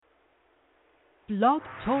Blog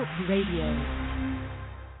Talk Radio.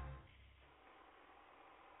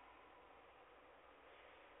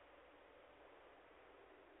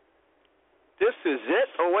 This is it?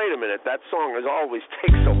 Oh, wait a minute. That song always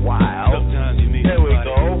takes a while. Sometimes you meet there we somebody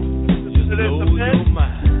go. just blows your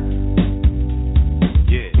mind.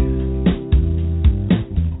 Yeah.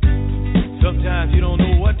 Sometimes you don't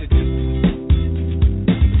know what to do,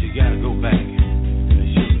 but you gotta go back to the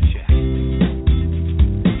sugar shack.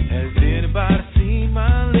 Has anybody seen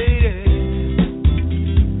my lady?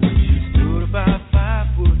 She stood about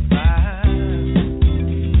 5'5".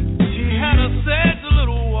 She had a sexy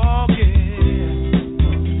little walking.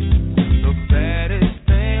 The baddest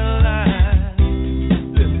thing alive.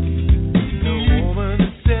 The woman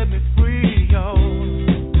that set me free, y'all.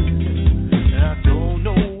 And I don't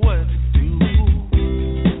know what to do.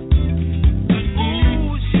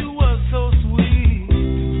 Ooh, she was so sweet.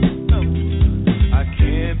 I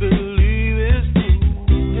can't believe it's true.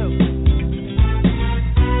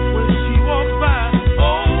 When she walked by,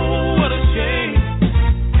 oh, what a shame.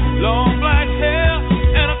 Long black hair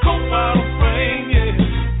and a coat bottom frame, yeah.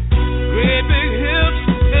 Great big hips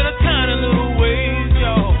and a tiny little waist,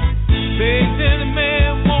 y'all. Makes any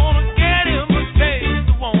man wanna get him a taste.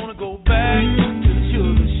 I wanna go back to the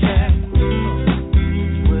sugar shack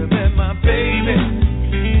where I met my baby.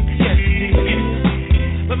 Yes, it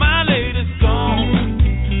is. But my lady's gone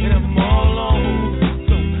and I'm all alone,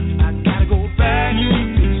 so I gotta go back to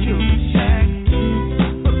the sugar shack.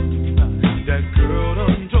 That girl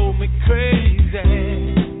done drove me crazy.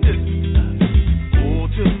 Oh,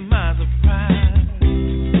 to my surprise,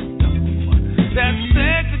 that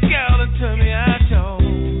sexy gal that turned me out, y'all.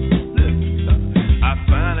 I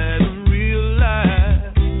finally done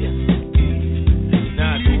realized. Now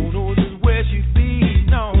I don't know just where she be,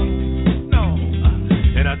 no,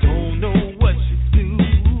 and I don't know what she do.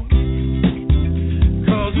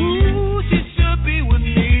 'Cause ooh, she should be with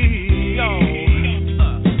me, y'all.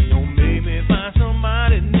 Don't make me find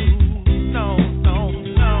somebody new, no.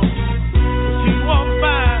 She walked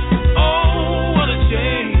by, oh, what a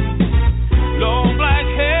shame. Long black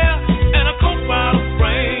hair and a coat bottom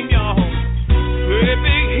frame, y'all. Great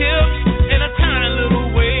big hips and a tiny little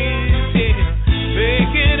waist, yeah.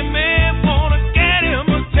 Making a man wanna get him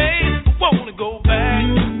a taste. Wanna go back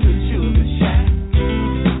to the sugar shack.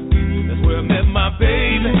 That's where I met my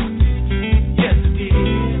baby. Yes, it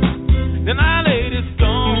did. Then our lady's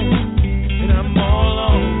gone and I'm all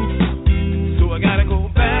alone, so I gotta go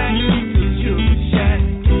back to the sugar shack.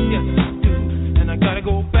 Yes, I do. And I gotta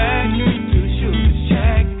go back to the sugar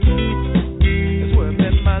shack. That's where I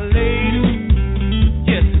met my lady.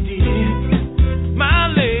 Yes, I did. My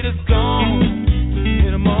lady's gone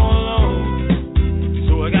and I'm all alone,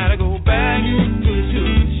 so I gotta go back to the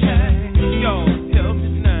sugar shack. Y'all help me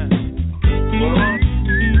now.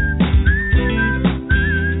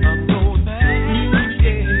 I'm going back,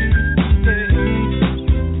 yeah.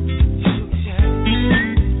 Sugar shack.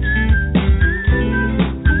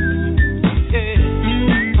 Yeah.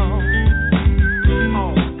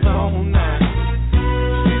 Oh, come on now.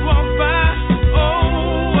 She walked by,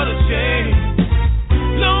 oh, what a shame.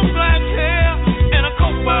 Long black hair and a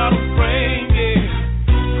coat bottom frame, yeah.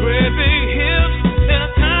 Great big hips and a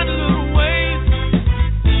tiny little waist.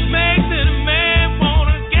 Makes any man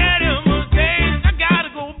wanna get him a taste. I gotta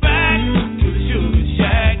go back to the sugar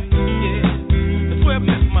shack, yeah. That's where I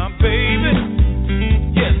met my baby.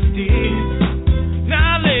 Yes, it did.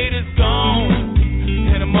 Now lady's gone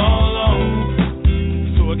and I'm all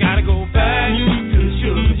alone, so I gotta go back to the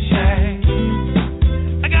sugar shack.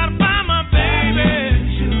 I gotta find my baby.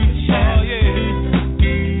 Oh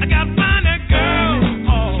yeah. I gotta find that girl.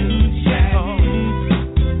 Oh,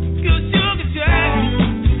 good sugar shack.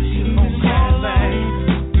 Oh, call back.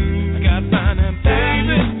 I gotta find that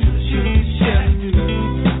baby. Yes, I do.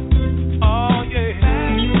 Oh yeah.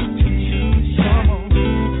 Come on.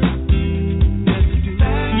 Yes, I do.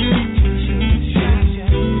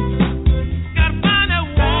 Gotta find that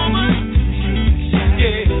woman.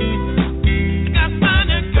 Yeah. I gotta find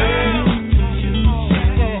that girl.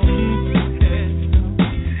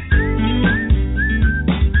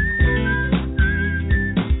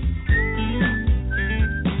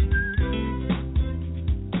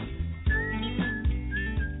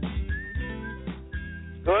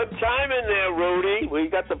 Good time in there, Rudy. We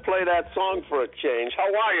got to play that song for a change. How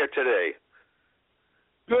are you today?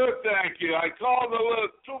 Good, thank you. I called a little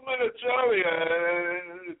 2 minutes earlier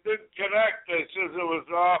and it didn't connect. They says it was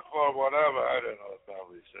off or whatever. I don't know what the hell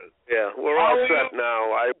he said. Yeah, we're How all are set you?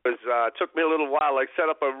 now. Took me a little while. I set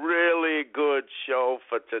up a really good show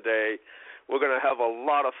for today. We're going to have a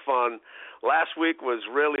lot of fun. Last week was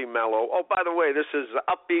really mellow. Oh, by the way, this is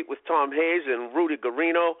Upbeat with Tom Hayes and Rudy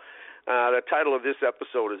Guarino. The title of this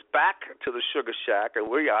episode is Back to the Sugar Shack,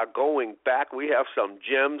 and we are going back. We have some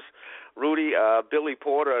gems. Rudy, Billy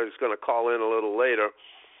Porter is going to call in a little later,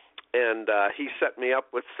 and he set me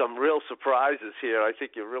up with some real surprises here. I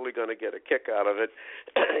think you're really going to get a kick out of it.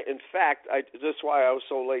 In fact, that's why I was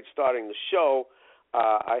so late starting the show.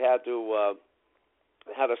 I had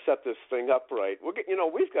to set this thing up right.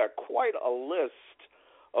 We've got quite a list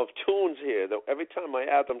of tunes here that every time I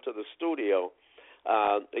add them to the studio,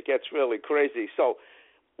 it gets really crazy. So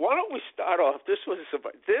why don't we start off? This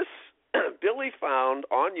Billy found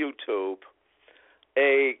on YouTube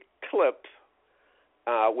a clip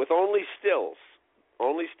with only stills,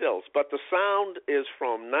 but the sound is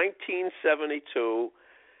from 1972,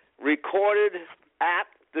 recorded at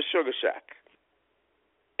the Sugar Shack.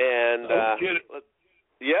 And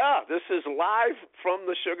yeah, this is live from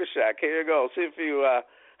the Sugar Shack. Here you go. See if you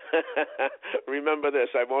remember this.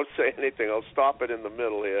 I won't say anything. I'll stop it in the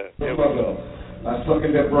middle here. By sucking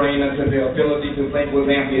their brain until their ability to think was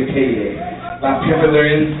amputated. By pimping their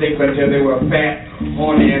instinct until they were fat,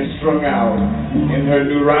 horny, and strung out. In her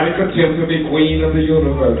neurotic attempt to be queen of the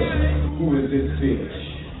universe. Who is this bitch?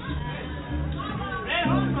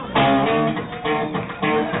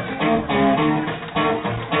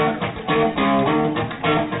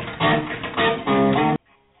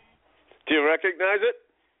 Do you recognize it?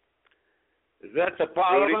 Is that the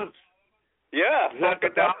Parliament? Rudy? Yeah,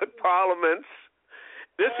 funkadelic Parliaments.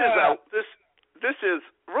 This is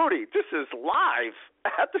Rudy. This is live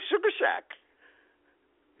at the Sugar Shack.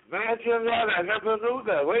 Imagine that! I never knew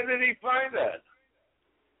that. Where did he find that?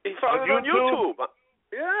 He found it on YouTube.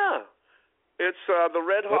 Yeah, it's the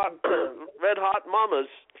Red Hot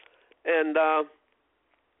Mamas, and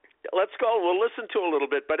let's go. We'll listen to a little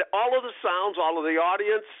bit, but all of the sounds, all of the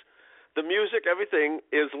audience, the music, everything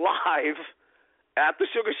is live at the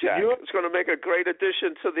Sugar Shack. It's going to make a great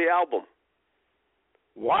addition to the album.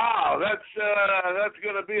 Wow, that's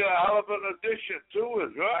going to be a hell of an addition to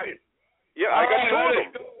it, right? Yeah, I got two of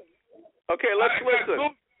them. Okay, let's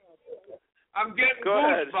listen. I'm getting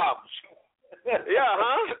goosebumps. Yeah,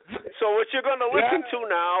 huh? So what you're going to listen to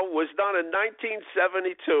now was done in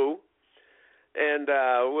 1972, and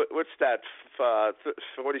what's that?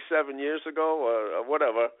 47 years ago or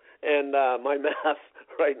whatever. And my math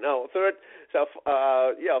right now, 3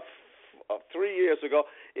 years ago.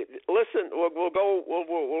 Listen,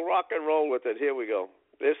 we'll rock and roll with it. Here we go.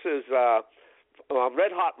 This is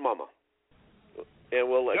Red Hot Mama, and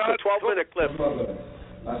it's a 12-minute clip.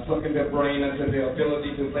 By sucking their brain until their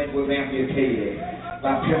ability to think was amputated.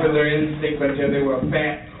 By pimping their instinct until they were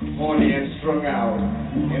fat, horny, and strung out.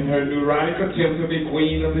 In her neurotic attempt to be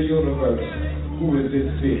queen of the universe. Who is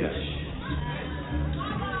this bitch?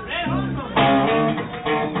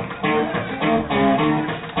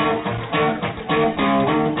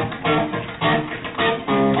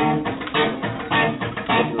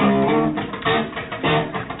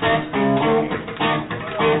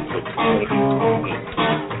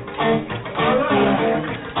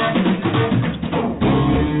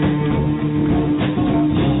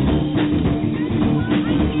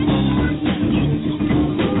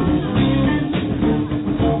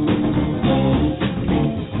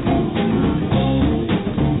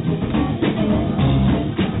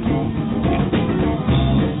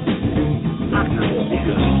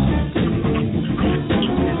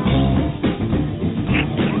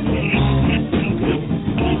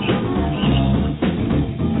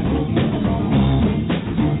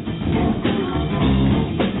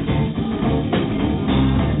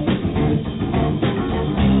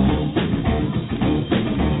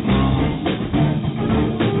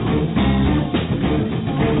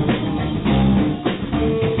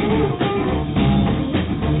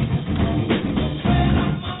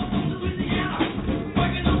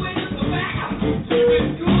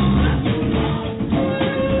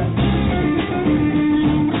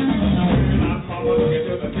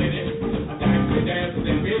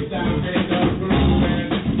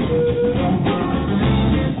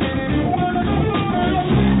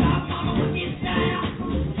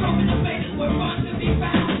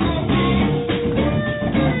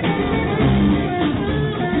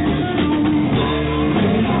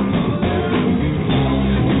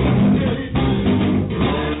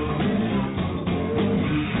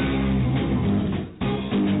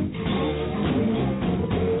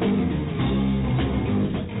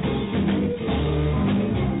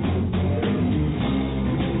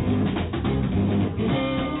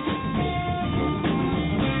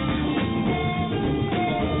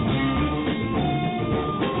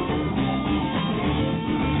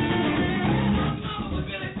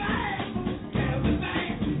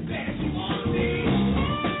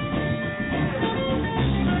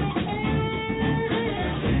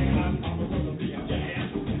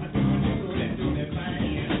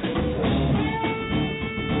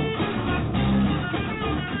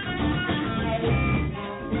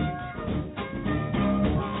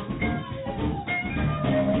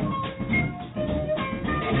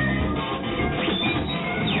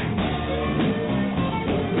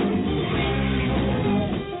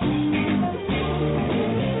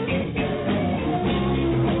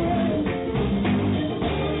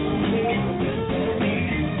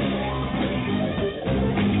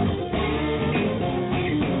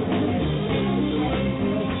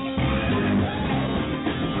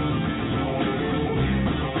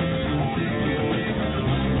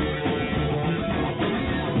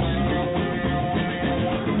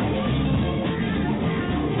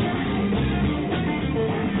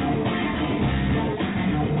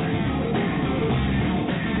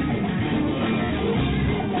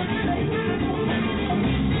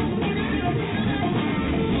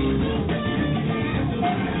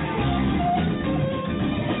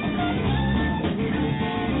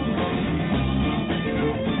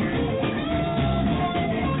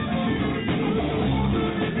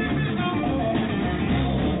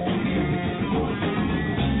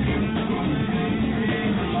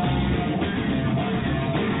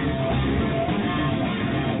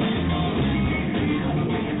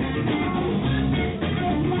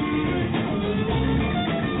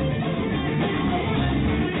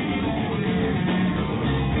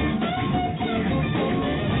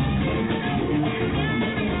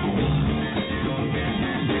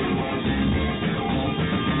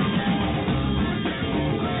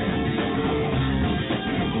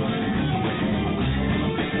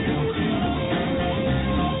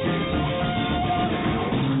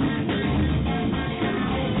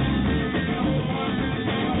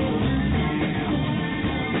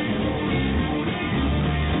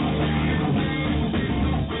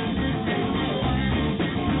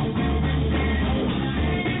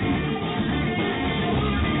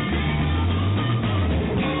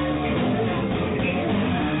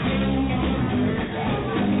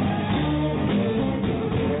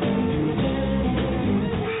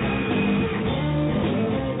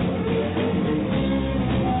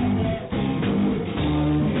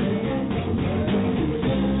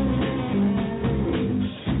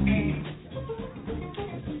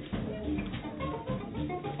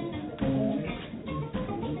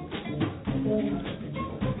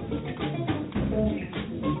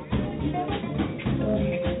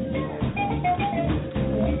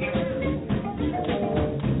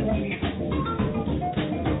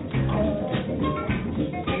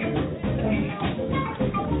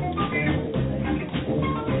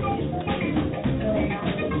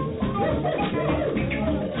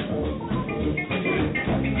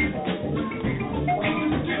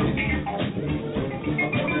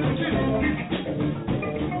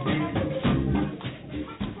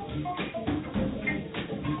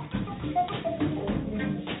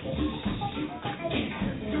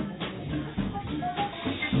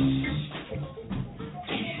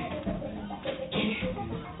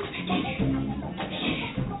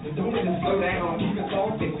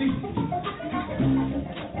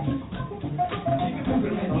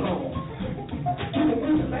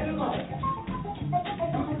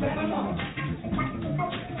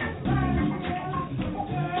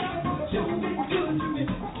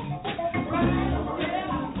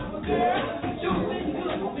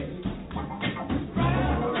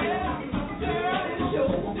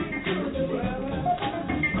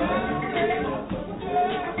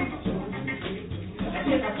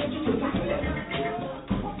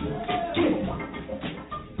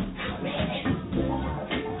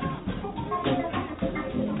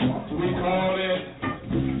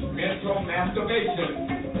 nation.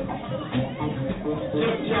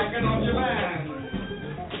 Just jacking on your land.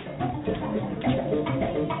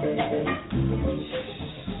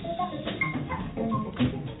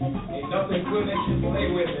 Ain't nothing good that you play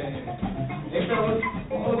with it. Hey fellas,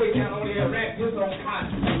 all the way down on here, rap his own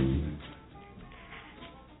conscience.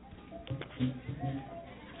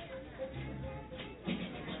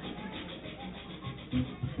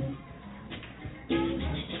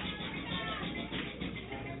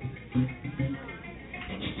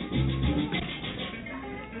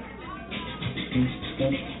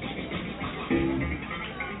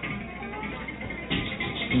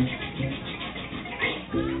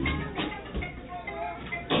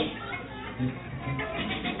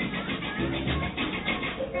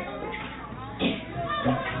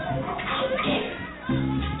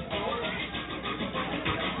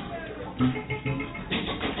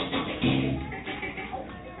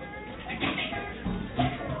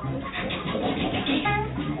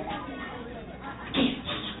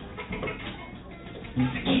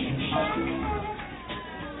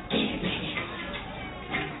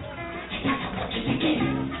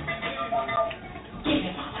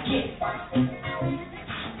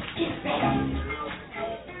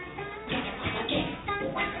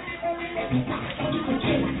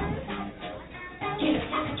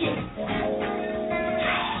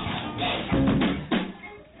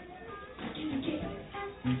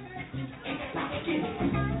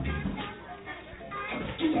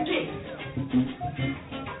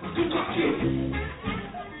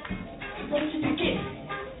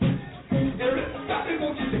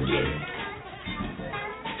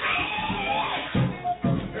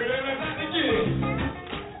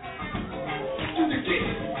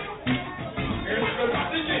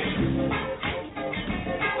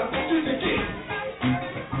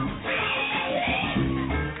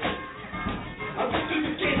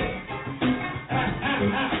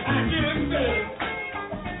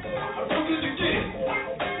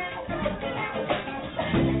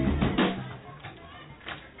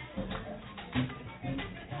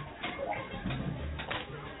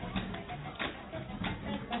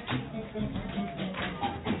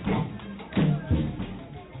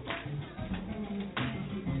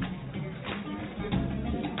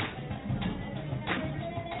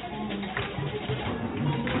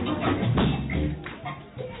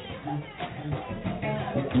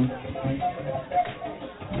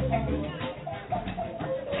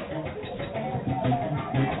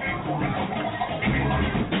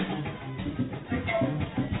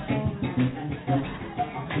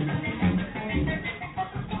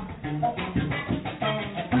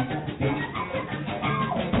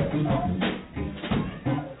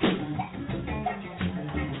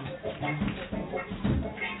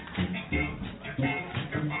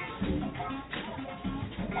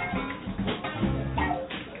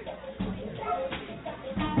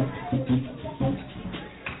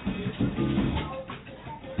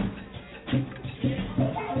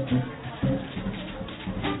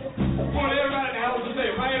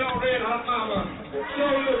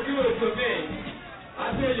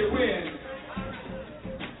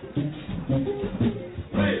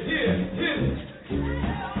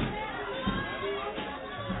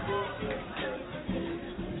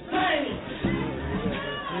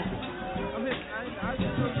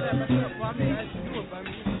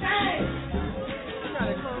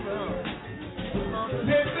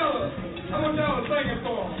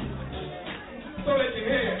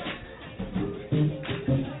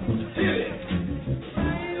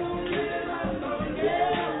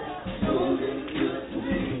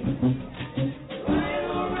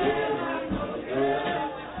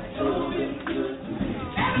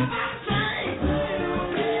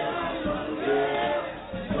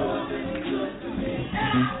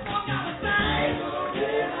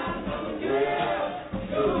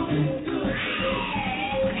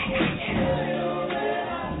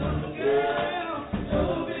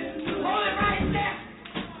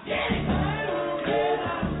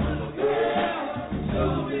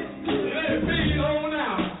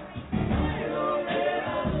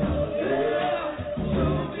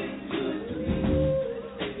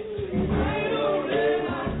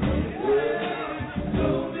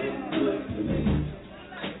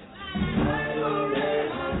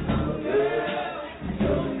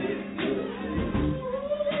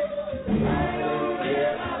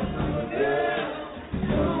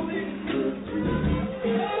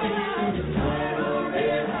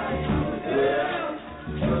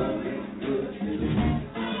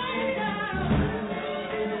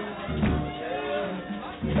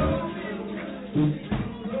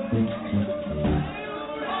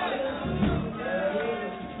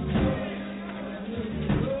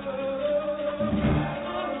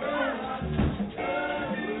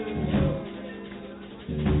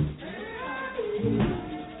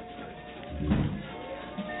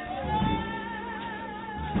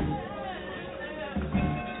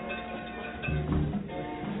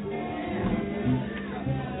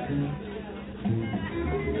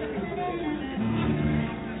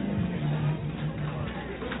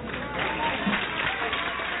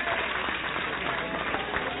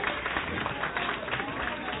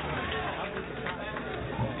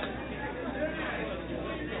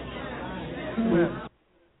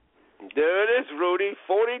 Here it is, Rudy.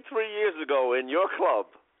 43 years ago in your club.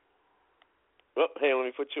 Oh, hey, let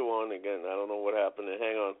me put you on again. I don't know what happened there.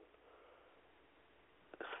 Hang on.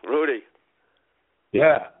 Rudy.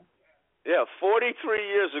 Yeah. Yeah, 43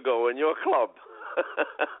 years ago in your club.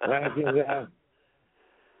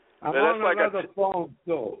 I'm on another phone,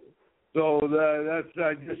 so that's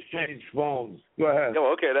I just changed phones. Go ahead.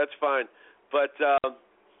 Oh, okay, that's fine. But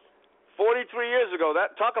 43 years ago,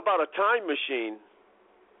 that talk about a time machine.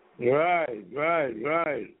 Right.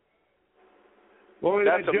 Boy,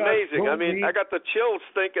 that's amazing. I mean, me. I got the chills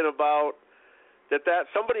thinking about that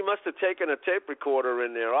somebody must have taken a tape recorder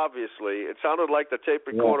in there, obviously. It sounded like the tape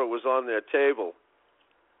recorder was on their table.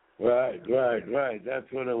 Right.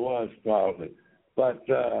 That's what it was, probably. But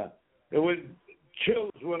it was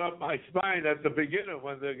chills went up my spine at the beginning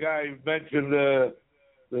when the guy mentioned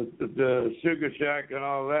the Sugar Shack and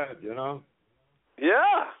all that, you know?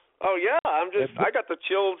 Yeah. Oh, yeah. I got the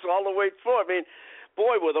chills all the way through. I mean,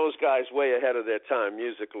 boy, were those guys way ahead of their time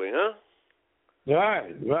musically, huh?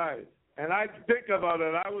 Right. And I think about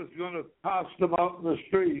it, I was going to toss them out in the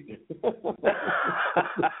street.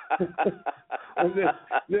 And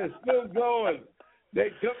they're still going.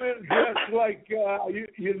 They come in dressed like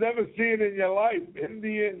you never see it in your life.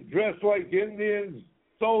 Indians, dressed like Indians,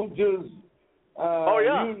 soldiers,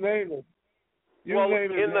 you name it. You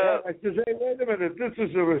name it. I said, hey, wait a minute, this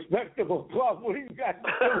is a respectable club. What are you guys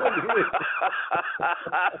doing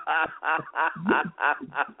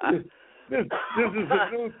here? This is a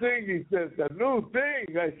new thing, he says. A new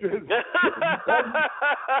thing. I said,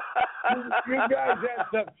 you guys had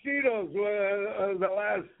tuxedos. The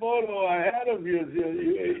last photo I had of you,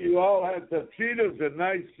 you all had tuxedos and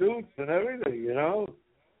nice suits and everything, you know.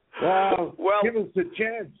 Well, give us a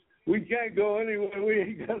chance. We can't go anywhere. We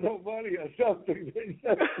ain't got no money or something.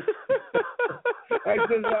 I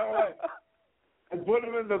said, all right. I put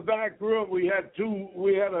them in the back room. We had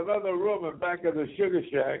another room in back of the Sugar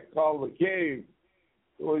Shack called the Cave.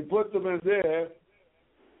 So we put them in there,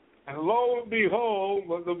 and lo and behold,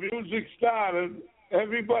 when the music started,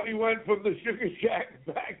 everybody went from the Sugar Shack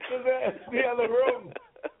back to the other room.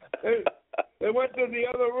 They went to the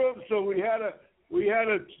other room, so we had to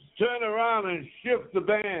turn around and shift the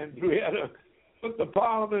band. We had to put the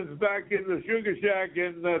Parliaments back in the Sugar Shack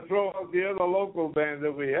and throw out the other local band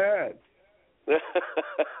that we had.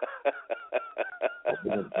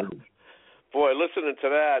 Boy, listening to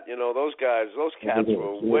that, you know, those cats were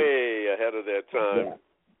way ahead of their time.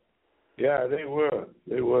 Yeah, they were.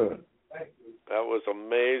 That was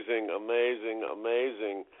amazing.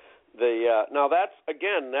 Now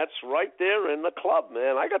that's right there in the club,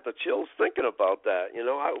 man. I got the chills thinking about that. You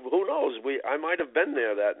know, who knows? I might have been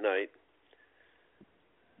there that night.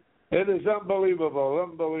 It is unbelievable.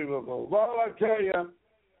 Well, I tell you,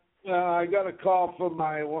 I got a call from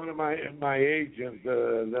one of my agents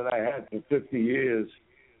that I had for 50 years.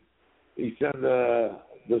 He sent the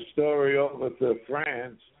story over to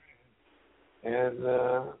France, and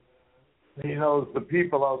he knows the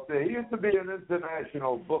people out there. He used to be an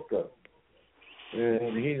international booker,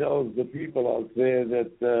 and he knows the people out there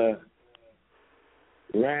that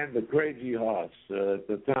ran the Crazy Horse at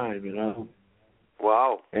the time, you know.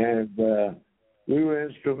 Wow. And we were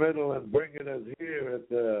instrumental in bringing us here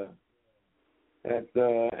at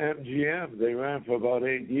MGM. They ran for about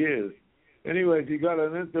 8 years. Anyways, he got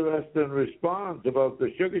an interesting response about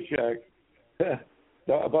the Sugar Shack,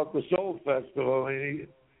 about the Soul Festival, and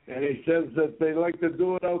he says that they like to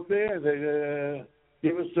do it out there. They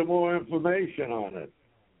give us some more information on it.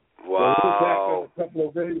 Wow. So this happened a couple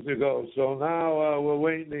of days ago. So now we're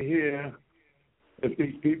waiting to hear if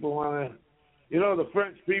these people want to. You know, the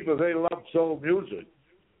French people, they love soul music.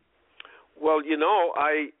 Well, you know,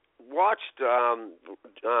 I watched,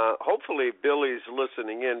 hopefully Billy's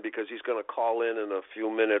listening in because he's going to call in a few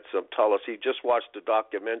minutes and tell us. He just watched a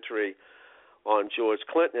documentary on George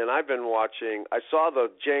Clinton, and I saw the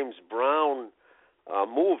James Brown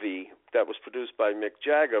movie that was produced by Mick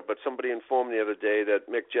Jagger, but somebody informed me the other day that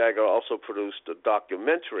Mick Jagger also produced a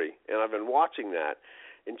documentary, and I've been watching that.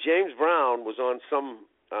 And James Brown was on some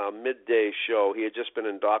midday show. He had just been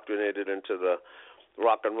indoctrinated into the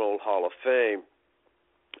Rock and Roll Hall of Fame.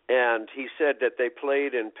 And he said that they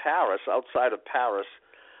played in Paris, outside of Paris.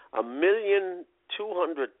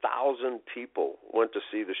 1,200,000 people went to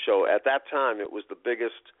see the show. At that time, it was the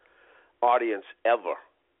biggest audience ever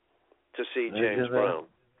to see James Brown.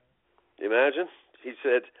 You imagine? He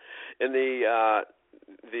said, and the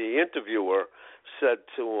interviewer said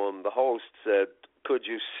to him, the host said, could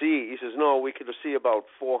you see? He says, no, we could see about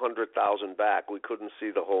 400,000 back. We couldn't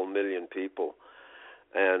see the whole million people.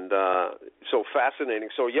 And so fascinating.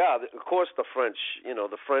 So, yeah, of course the French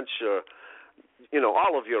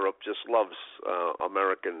all of Europe just loves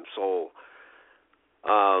American soul.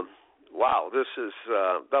 Wow, this is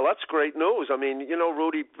well, that's great news. I mean,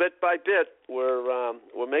 Rudy, bit by bit, we're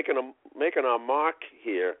making our mark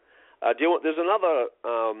here. There's another.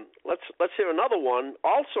 Let's hear another one,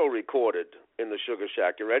 also recorded in the Sugar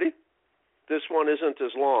Shack. You ready? This one isn't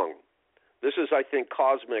as long. This is, I think,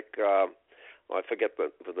 Cosmic. I forget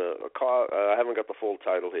I haven't got the full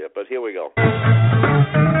title here, but here we go.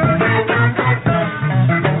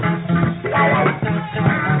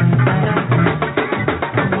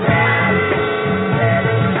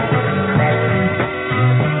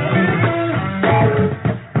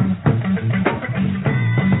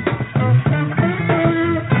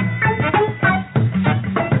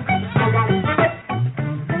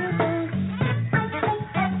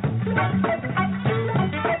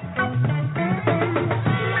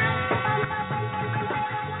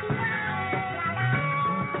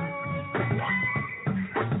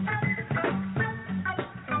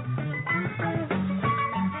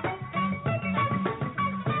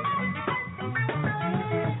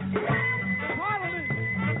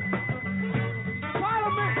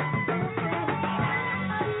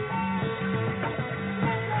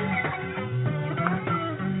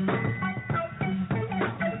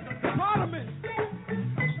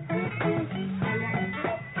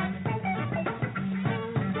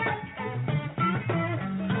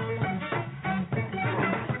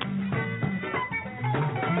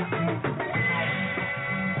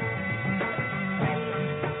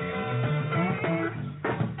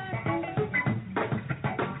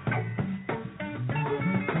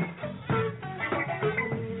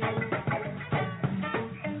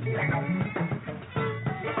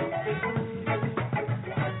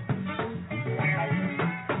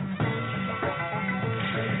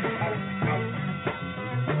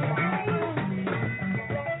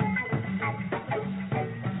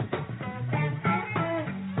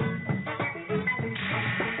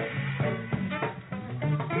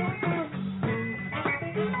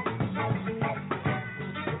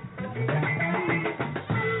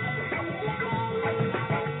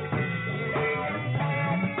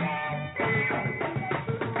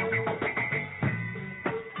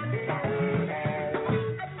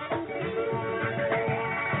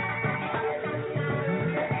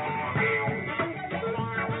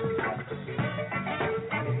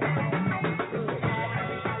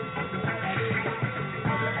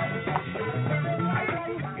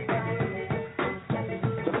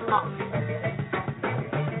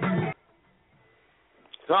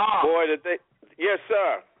 Tom. Boy, did they? Yes,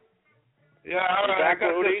 sir. Yeah, all right. Back,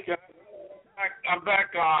 Rudy? I'm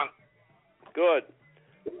back on. Good.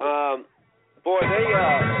 Boy,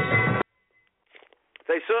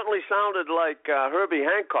 they certainly sounded like Herbie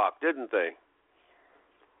Hancock, didn't they?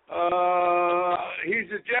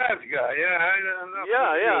 He's a jazz guy.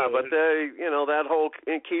 Yeah, but they, that whole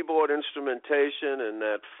keyboard instrumentation and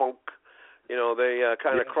that funk, they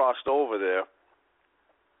kind of crossed over there.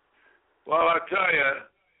 Well, I tell you,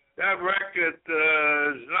 that record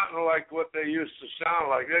is nothing like what they used to sound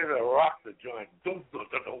like. They rock the joint, all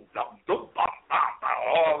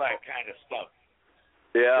that kind of stuff.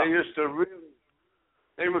 Yeah. They used to really.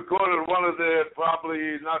 They recorded one of their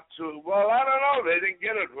probably not too well. I don't know. They didn't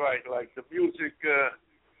get it right. Like the music,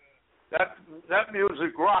 that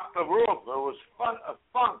music rocked the room. There was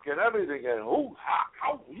funk and everything, and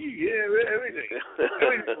everything.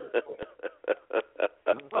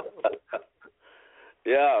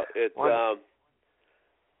 Yeah, it.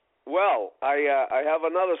 Well, I have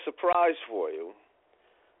another surprise for you.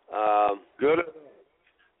 Good.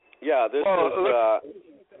 Yeah, this is.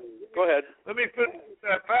 Go ahead. Let me finish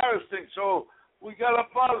that Paris thing. So we got a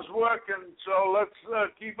buzz working. So let's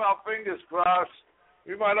keep our fingers crossed.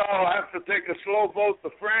 We might all have to take a slow boat to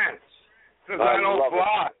France because I don't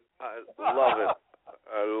fly. I love it.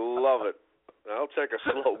 I love it. I'll take a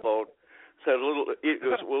slow boat. We'll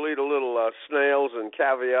eat a little snails and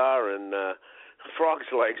caviar and frog's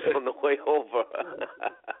legs on the way over.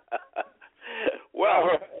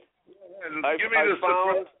 Well, I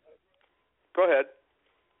found. Go ahead.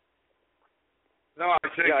 No,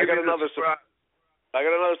 I got another surprise. I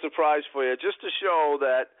got another surprise for you, just to show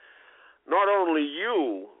that not only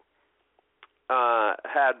you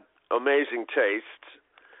had amazing taste,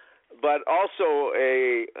 but also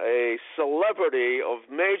a celebrity of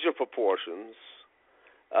major proportions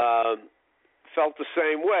felt the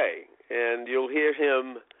same way. And you'll hear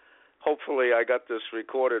him. Hopefully, I got this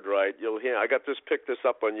recorded right. I got this. Picked this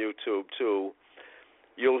up on YouTube too.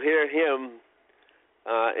 You'll hear him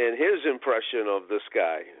and his impression of this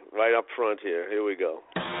guy right up front here. Here we go.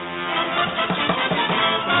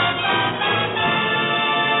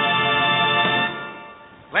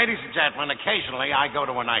 Ladies and gentlemen, occasionally I go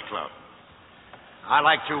to a nightclub. I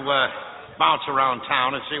like to bounce around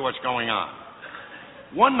town and see what's going on.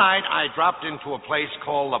 One night I dropped into a place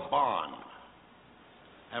called the Barn.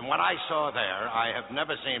 And what I saw there, I have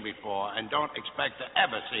never seen before and don't expect to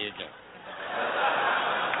ever see again.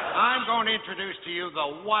 I'm going to introduce to you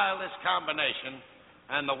the wildest combination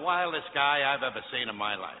and the wildest guy I've ever seen in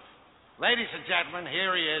my life. Ladies and gentlemen,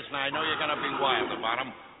 here he is, and I know you're going to be wild about him,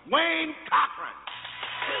 Wayne Cochran.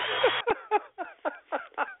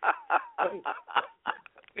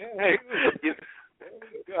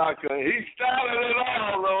 He started it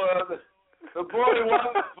all, though. The boy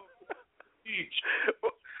wanted to teach.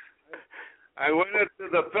 I went into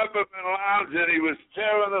the Peppermint Lounge, and he was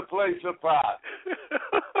tearing the place apart.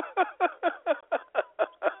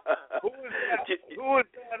 Who was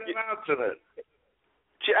that announcing it?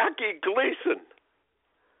 Jackie Gleason.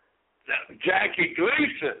 Jackie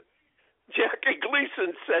Gleason? Jackie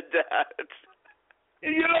Gleason said that.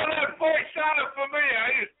 You know, that voice sounded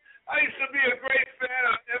familiar. I used to be a great fan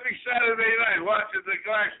of every Saturday night watching the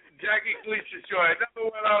Jackie Gleason show. I never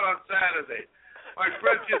went out on Saturday. My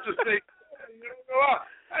friends used to say, you don't go out.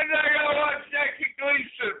 I'm not going to watch Jackie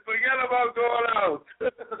Gleason. Forget about going out.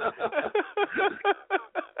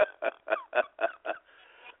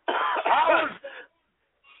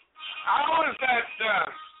 How was that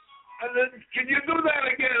done? And then, can you do that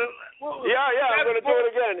again? Yeah, I'm going to do it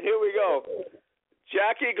again. Here we go.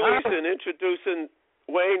 Jackie Gleason introducing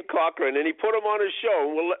Wayne Cochran, and he put him on his show.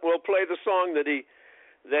 And we'll play the song that he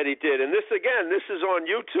did. And this is on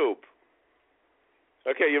YouTube.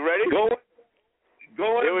 Okay, you ready? Going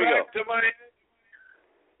back to Miami?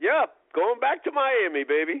 Yeah, going back to Miami,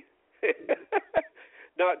 baby.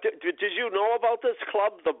 Now, did you know about this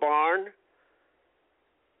club, The Barn?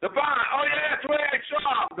 The Barn. Oh, yeah, that's where I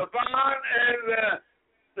saw him. The Barn and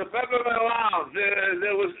the Peppermint Lounge.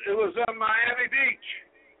 It was on Miami Beach.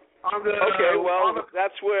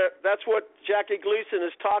 That's what Jackie Gleason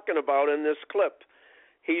is talking about in this clip.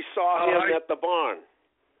 He saw him at the Barn.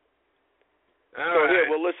 Here,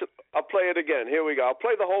 we'll listen. I'll play it again. Here we go. I'll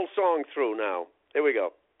play the whole song through now. Here we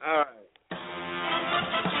go. All right.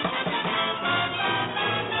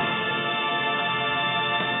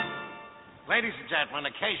 Ladies and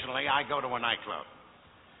gentlemen, occasionally I go to a nightclub.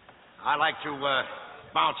 I like to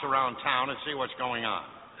bounce around town and see what's going on.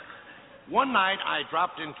 One night I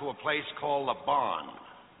dropped into a place called the Barn.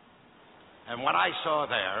 And what I saw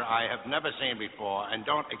there, I have never seen before and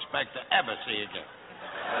don't expect to ever see again.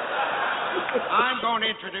 I'm going to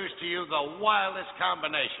introduce to you the wildest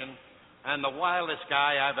combination and the wildest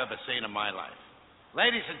guy I've ever seen in my life.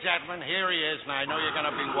 Ladies and gentlemen, here he is, and I know you're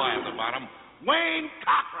going to be wild about him, Wayne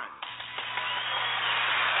Cochran.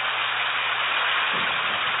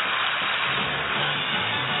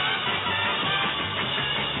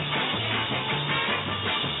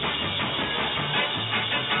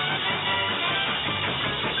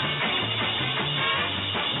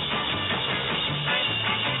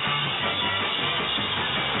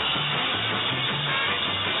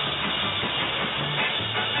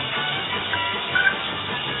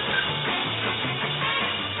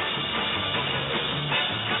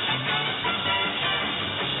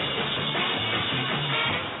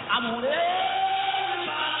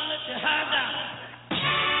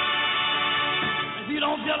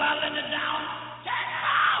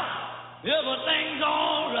 Everything's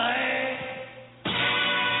all right.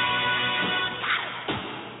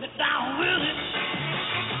 Get down with it.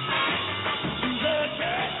 The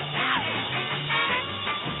church.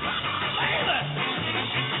 Baby,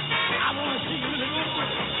 I want to see you in the room.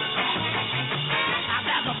 I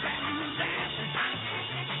got the brand new dance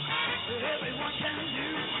everyone can do.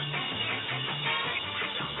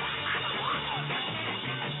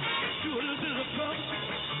 Do a little bit of fun.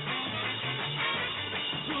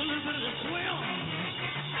 Do a little bit of swim.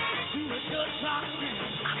 Do a good rock.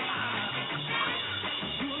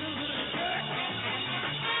 Do a little bit of jerk.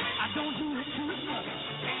 I don't do it too much.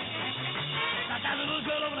 Got that little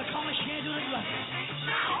girl over the corner, she ain't doing it right.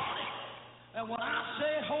 Now hold it. And when I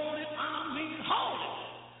say hold it, I mean hold it.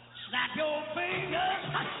 Snap your fingers.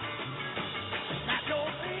 Snap your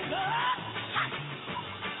fingers.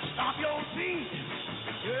 Stomp your feet.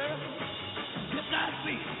 Yeah. Hit that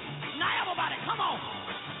beat. Now everybody, come on.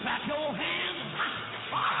 Clap your hands.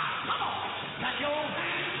 Come on. Clap your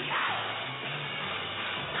hands.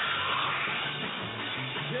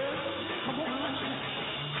 Yeah. Come on.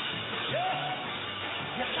 Yeah.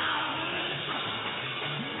 Get down.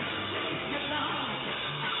 Get down.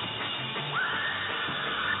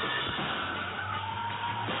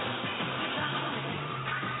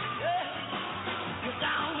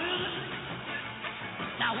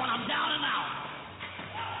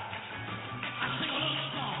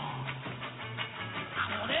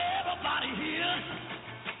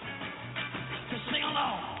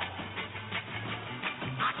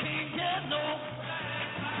 get no.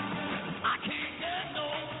 I can't get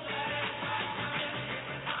no.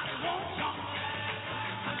 Everybody wants some.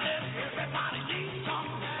 I said everybody needs some.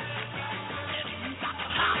 I said you got to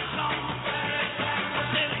have some. I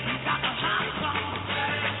said you got to have some.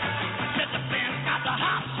 I said the band's got to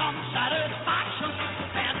have some satisfaction.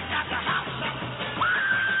 The band's got to have some.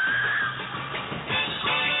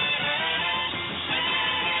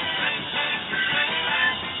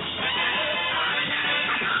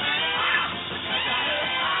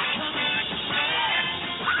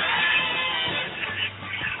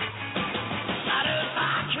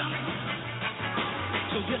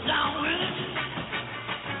 Get down with it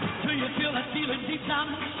till you feel that feeling deep down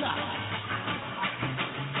inside.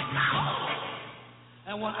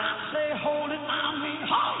 And when I say hold it, I mean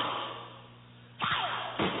hold it.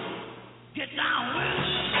 Get down with it.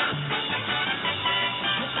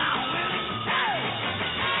 Get down with it. Hey.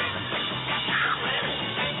 Get down with it.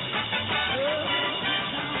 Get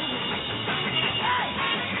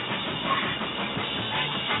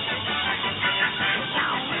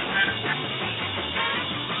down with it.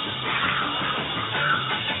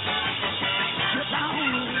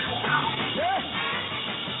 Hey.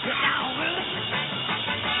 Get down with it.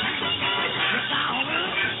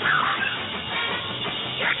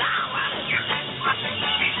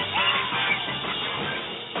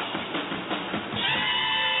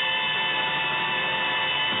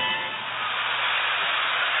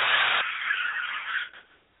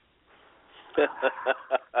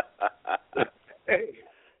 Hey,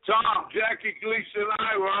 Tom, Jackie Gleason and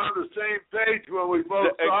I were on the same page when we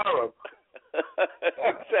both saw him.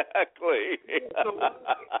 Exactly. The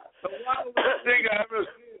wildest thing I ever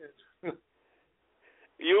seen.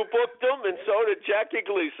 You booked him, and so did Jackie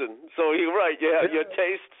Gleason. So you're right. Yeah, your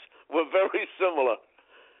tastes were very similar.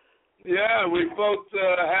 Yeah, we both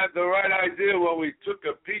had the right idea when we took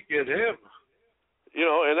a peek at him. You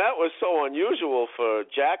know, and that was so unusual for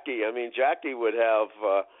Jackie. I mean, Jackie would have,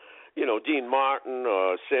 Dean Martin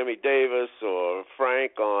or Sammy Davis or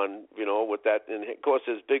Frank on, with that, and of course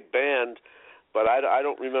his big band. But I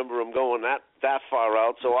don't remember him going that far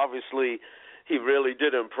out. So obviously, he really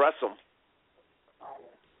did impress him.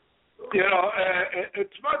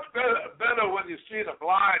 It's much better when you see them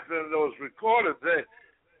live than those recorded.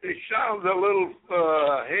 They sound a little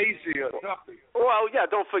hazy or something. Well, yeah,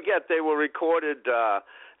 don't forget they were recorded,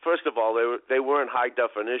 first of all, they weren't high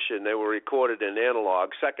definition. They were recorded in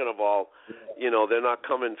analog. Second of all, they're not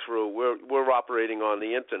coming through. We're operating on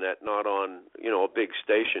the Internet, not on, a big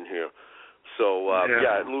station here. So,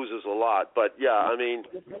 it loses a lot. But, yeah, I mean,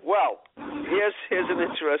 well, here's an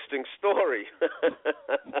interesting story.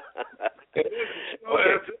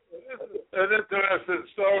 It's an interesting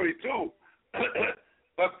story, too.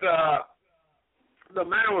 But the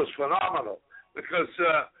man was phenomenal because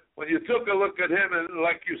when you took a look at him, and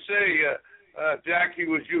like you say, Jackie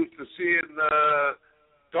was used to seeing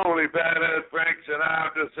Tony Bennett, Frank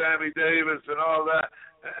Sinatra, Sammy Davis, and all that.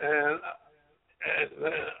 And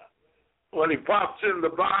when he pops in the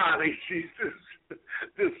barn, he sees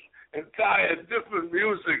this entire different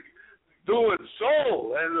music doing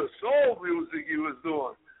soul, and the soul music he was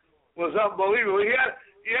doing was unbelievable. He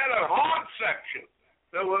had a horn section.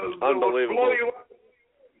 That was unbelievable.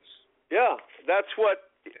 Yeah, that's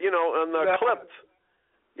what, on the clip.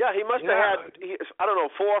 Yeah, he must have had,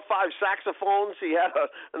 4 or 5 saxophones. He had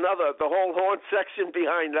the whole horn section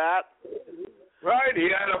behind that. Right,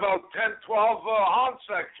 he had about 10, 12 horn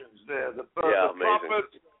sections there. The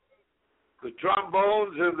trumpets, the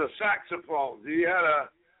trombones, and the saxophones. He had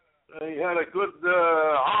a good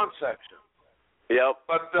horn section. Yep.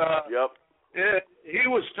 But he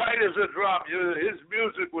was tight as a drum. His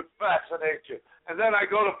music would fascinate you. And then I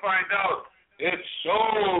go to find out it's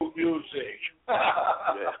soul music.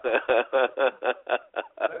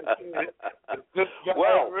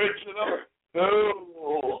 Well, original.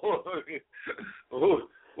 Oh,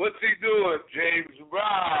 what's he doing? James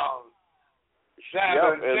Brown,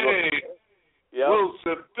 Shannon Day,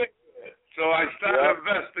 Wilson Pickett. So I started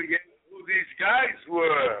investigating who these guys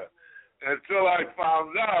were until I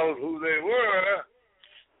found out who they were.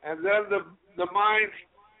 And then the minds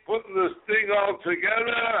putting this thing all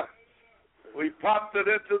together, we popped it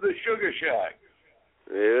into the Sugar Shack.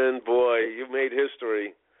 And boy, you made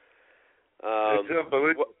history. It's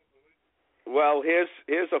unbelievable. Well,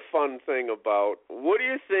 here's a fun thing about, what do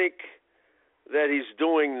you think that he's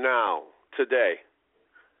doing now, today?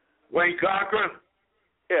 Wayne Cochran?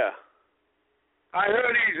 Yeah. I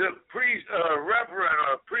heard he's a priest, a reverend,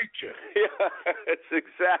 or a preacher. Yeah, that's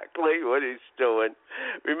exactly what he's doing.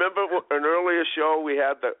 Remember an earlier show we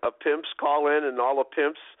had a pimps call in, and all the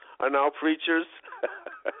pimps are now preachers?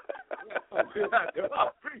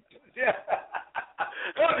 Yeah.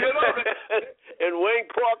 Well, you know, and Wayne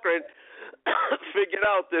Cochran figured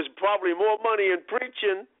out there's probably more money in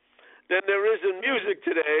preaching than there is in music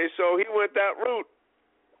today, so he went that route.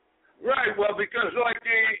 Right, well, because like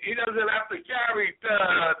he doesn't have to carry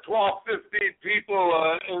 12, 15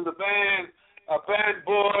 people in the band, a band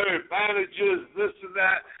boy, managers, this and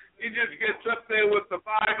that. He just gets up there with the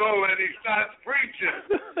Bible and he starts preaching.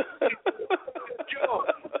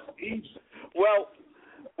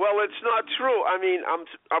 Well, it's not true. I mean, I'm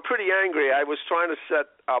pretty angry. I was trying to set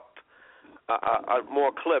up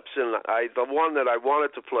more clips, and the one that I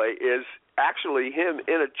wanted to play is actually him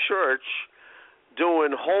in a church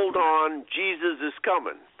doing "Hold On, Jesus Is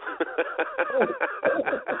Coming."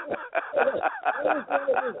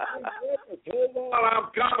 Hold On,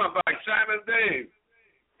 I'm Coming by Simon Dave.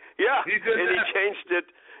 Yeah, he did and that. he changed it.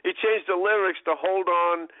 He changed the lyrics to "Hold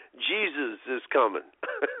On, Jesus Is Coming."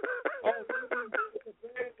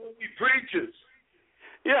 He preaches.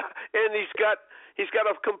 Yeah, and he's got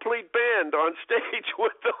a complete band on stage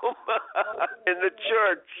with him in the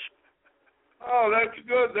church. Oh, that's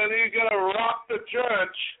good. Then he's gonna rock the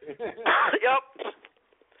church. Yep.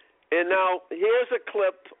 And now here's a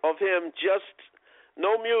clip of him, just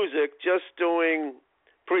no music, just doing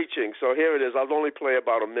preaching. So here it is. I'll only play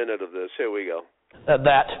about a minute of this. Here we go.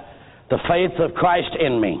 That the faith of Christ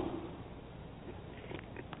in me.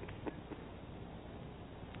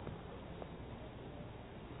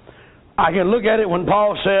 I can look at it when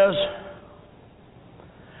Paul says,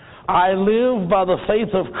 I live by the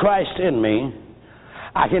faith of Christ in me.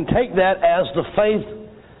 I can take that as the faith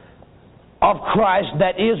of Christ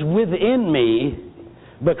that is within me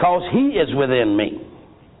because He is within me.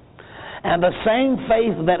 And the same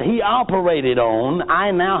faith that He operated on,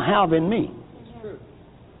 I now have in me.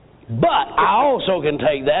 But I also can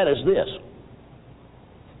take that as this.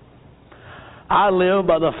 I live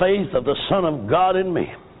by the faith of the Son of God in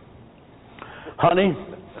me. Honey,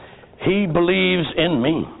 He believes in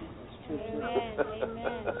me.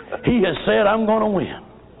 He has said I'm going to win.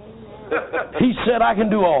 He said I can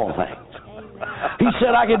do all things. He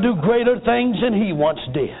said I can do greater things than He once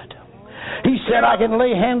did. He said I can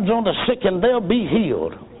lay hands on the sick and they'll be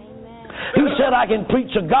healed. He said I can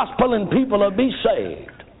preach the gospel and people will be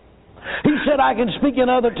saved. He said I can speak in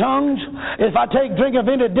other tongues. If I take drink of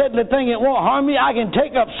any deadly thing, it won't harm me. I can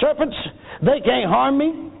take up serpents. They can't harm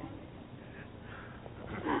me.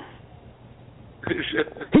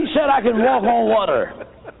 He said I can walk on water.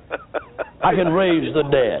 I can raise the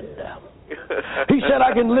dead. He said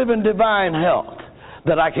I can live in divine health,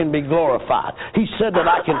 that I can be glorified. He said that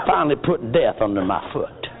I can finally put death under my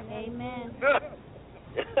foot. Amen.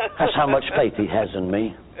 That's how much faith He has in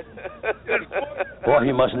me. Boy,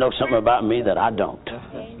 He must know something about me that I don't.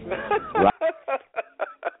 Right?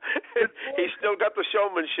 He's still got the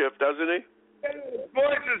showmanship, doesn't he? His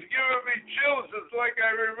voice is giving me chills. It's like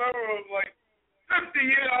I remember him like 50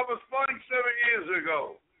 years, almost 47 years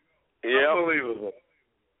ago. Yeah. Unbelievable.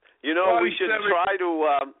 You know, we should try to,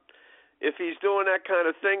 if he's doing that kind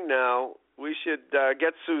of thing now, we should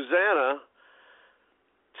get Susanna,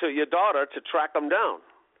 your daughter, to track him down.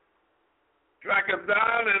 Track him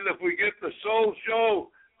down, and if we get the Soul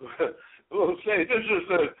Show, we'll say this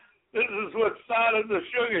is what started the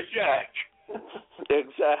Sugar Shack.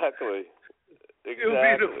 Exactly. He'll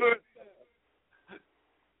be the first.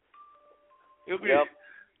 He'll be. Yep.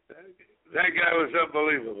 That guy was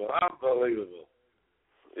unbelievable. Unbelievable.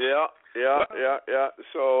 Yeah.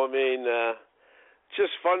 So, I mean,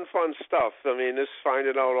 just fun stuff. I mean, just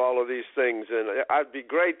finding out all of these things. And I'd be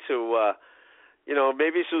great to,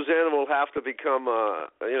 maybe Susanna will have to become,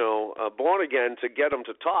 born again to get him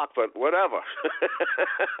to talk, but whatever.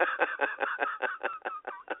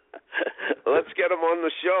 Let's get him on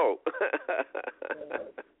the show.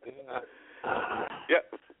 Yeah.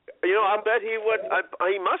 I bet he would.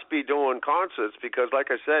 He must be doing concerts because, like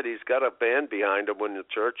I said, he's got a band behind him in the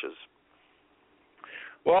churches.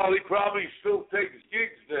 Well, he probably still takes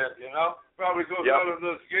gigs then, Probably goes out on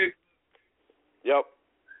those gigs. Yep.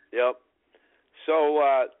 So,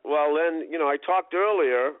 then, I talked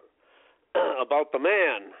earlier about The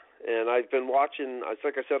Man, and I've been watching,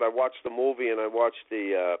 like I said, I watched the movie and I watched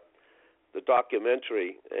the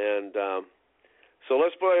documentary, and so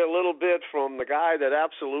let's play a little bit from the guy that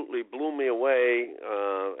absolutely blew me away.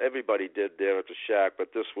 Everybody did there at the Shack,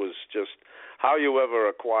 but this was just how you ever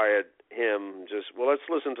acquired him. Let's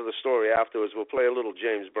listen to the story afterwards. We'll play a little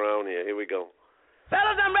James Brown here. Here we go.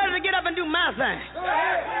 Fellas, I'm ready to get up and do my thing.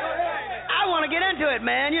 I want to get into it,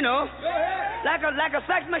 man, Like a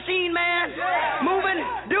sex machine, man. Moving,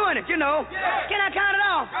 doing it, Can I count it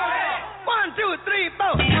off? 1, 2, 3,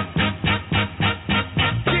 4.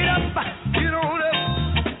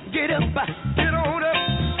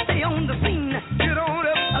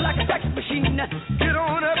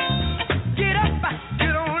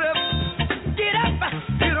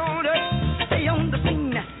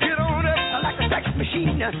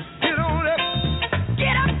 Get on up.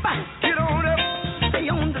 Get up. Get on up. Stay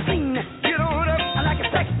on the scene. Get on up. I like a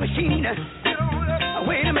sex machine. Get on up.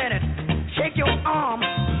 Wait a minute. Shake your arm.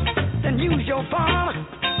 Then use your palm.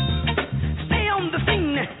 Stay on the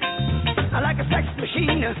scene. I like a sex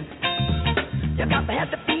machine. You got to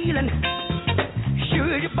have the feeling.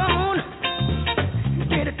 Sure you're born.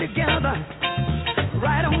 Get it together.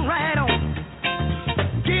 Right on, right on.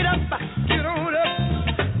 Get up, get on up.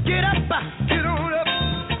 Get up, get on up.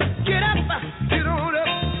 Get up, get on up.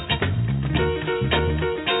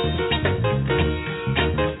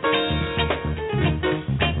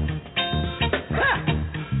 Ha!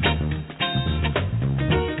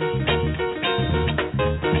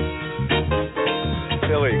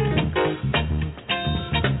 Billy.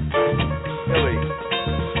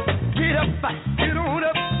 Get up, get on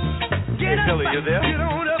up. Get up, Billy, you there? get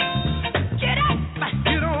on up. Get up,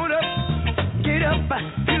 get on up. Get up,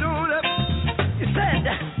 get on up. You said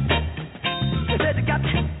you got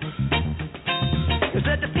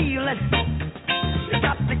the feeling. You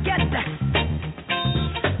got to get that.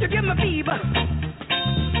 You give me fever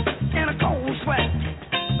and a cold sweat.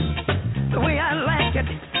 The way I like it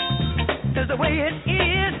is the way it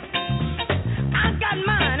is. I got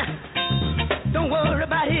mine. Don't worry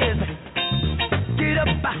about his. Get up,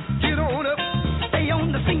 get on up. Stay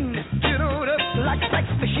on the scene. Get on up like a sex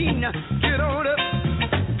machine. Get on up.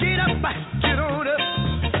 Get up, get on up.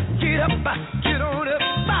 Get up, get on up.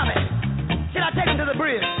 Bobby, should I take him to the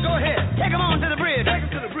bridge? Go ahead. Take him on to the bridge. Take him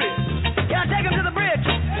to the bridge. Can I take him to the bridge?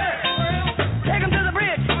 Take him to the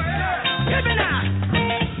bridge. Hit me now.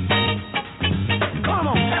 Come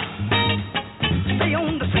on. Stay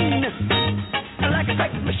on the scene like a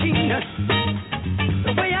sex machine.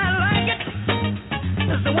 The way I like it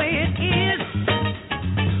is the way it is.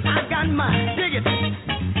 I got mine. Dig it.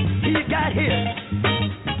 He's got his.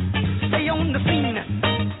 Stay on the scene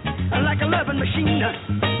like a loving machine.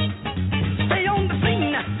 Stay on the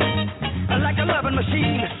scene like a loving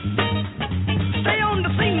machine. Stay on the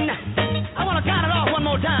scene. I want to count it off one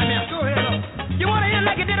more time now. Go ahead. You want to hit it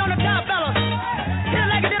like it did on the top, fellas? Hit it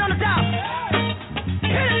like it did on the top.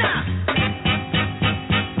 Hit it now.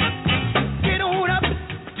 Get on up.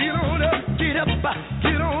 Get on up. Get up.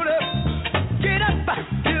 Get on up. Get up.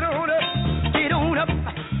 Get on up. Get on up.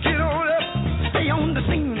 Get on up. Stay on the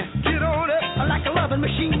scene. Get on up like a loving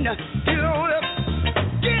machine. Get on up.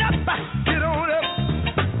 Get up. Get on up.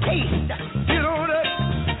 Taste. Get on up.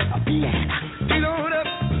 A piano. Get on up.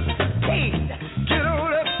 Taste. Get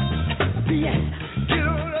on up. A piano. Get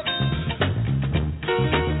on up.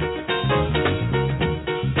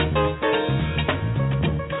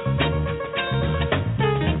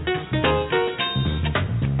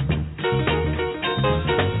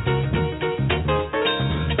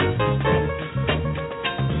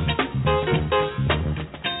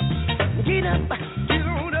 Get up, get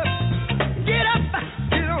on up, get up,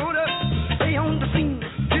 get on up. Stay on the scene,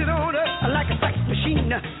 get on up like a sex machine.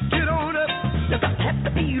 Get on up, you got to have the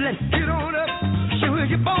feeling. Get on up, sure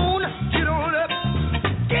you're born. Get on up,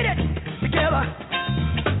 get it together.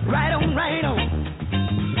 Right on, right on,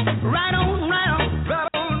 right on, right on, right on, right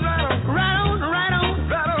on, right on, right on, right on,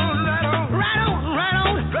 right on, right on, right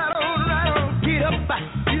on, right on, right on. Get up,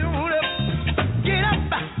 get on up, get up,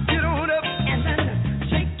 get on up, and then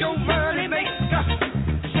shake your money maker,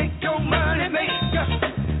 shake your money maker,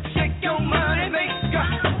 shake your money maker,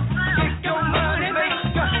 shake your money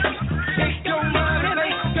maker, shake your money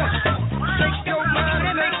maker, shake your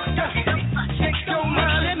money maker, shake your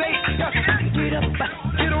money maker. Get up,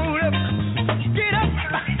 get on up, get up,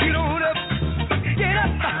 get on up, get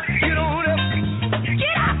up, get on up,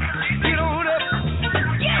 get up, get on up, get up,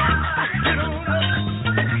 get on up.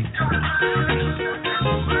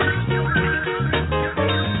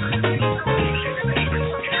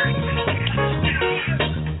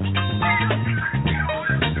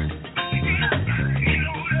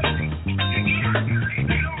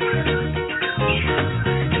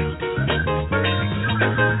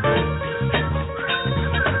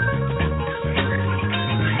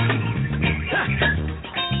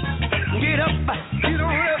 Get up, get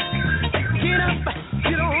on up, get up,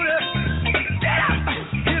 get on up, get up,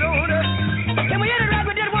 get on up. Can we hit it like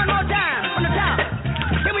we did one more time on the top?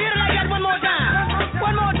 Can we hit it like that one more time?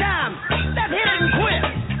 One more time. Let's hit it and quit.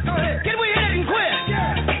 Can we hit it and quit?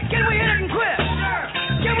 Can we hit it and quit?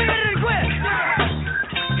 Can we hit it and quit?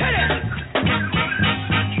 Hit it.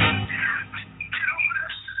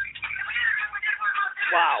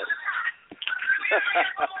 Wow.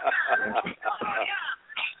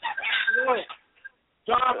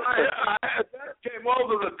 Tom, that came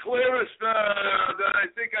over the clearest that I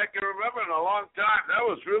think I can remember in a long time. That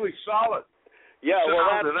was really solid. Yeah, well,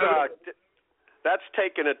 sound that's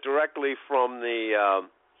taken it directly from the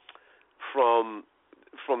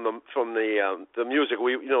the music.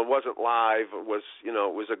 We it wasn't live. It was it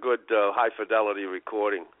was a good high fidelity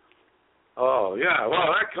recording. Oh yeah, well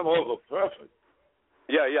that come over perfect.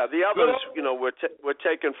 Yeah. The others, were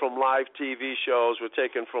taken from live TV shows. Were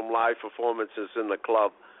taken from live performances in the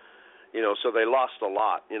club. So they lost a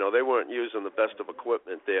lot. They weren't using the best of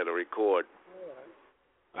equipment there to record.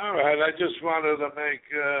 All right, I just wanted to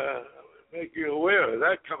make you aware.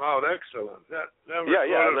 That come out excellent. That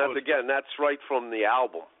that's right from the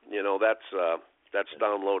album. That's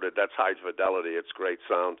downloaded. That's high fidelity. It's great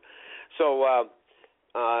sound. So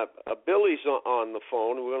Billy's on the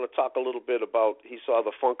phone. We're going to talk a little bit about. He saw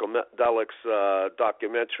the Funkadelics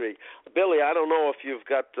documentary. Billy, I don't know if you've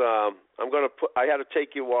got. I had to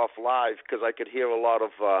take you off live because I could hear a lot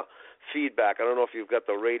of feedback. I don't know if you've got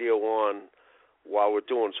the radio on while we're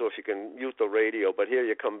doing, so if you can mute the radio. But here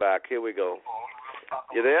you come back. Here we go.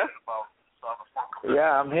 You there?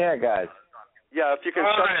 Yeah, I'm here, guys. Yeah, if you can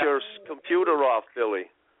shut your computer off, Billy.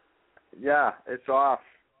 Yeah, it's off.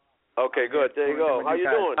 Okay, good. There you go. How you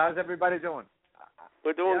doing? How's everybody doing?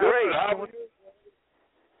 We're doing great.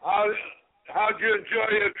 How'd you enjoy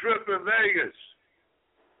your trip in Vegas?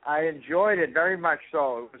 I enjoyed it very much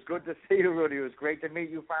so. It was good to see you, Rudy. It was great to meet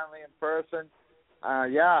you finally in person.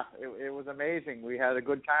 It was amazing. We had a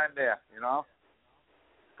good time there,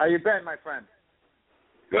 How you been, my friend?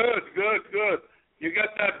 Good. You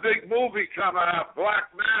got that big movie coming up,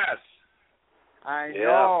 Black Mass. I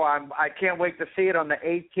know. I can't wait to see it on the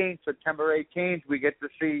 18th, September 18th. We get to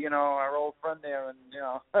see, our old friend there and,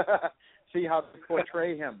 see how they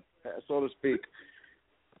portray him, so to speak.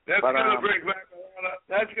 That's gonna bring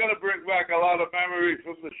back a lot of memories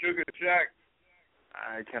from the Sugar Shack.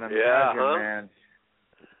 I can imagine, man.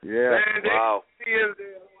 Yeah. Man, wow. They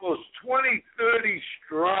was 20, 30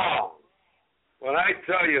 strong. When I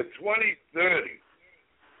tell you 20, 30,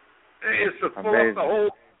 it's the full of the whole.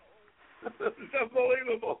 It's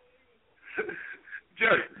unbelievable.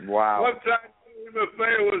 Wow. One time, the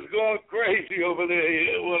fair was going crazy over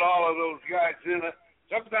there with all of those guys in it.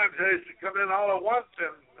 Sometimes they used to come in all at once,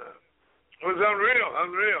 and it was unreal.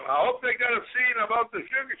 I hope they got a scene about the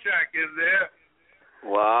Sugar Shack in there.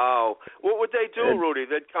 Wow. What would they do, Rudy?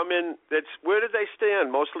 They'd come in. Where did they stand?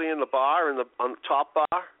 Mostly in the bar, on the top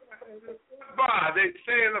bar? Bar. They'd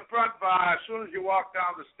stay in the front bar. As soon as you walk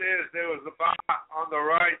down the stairs, there was the bar on the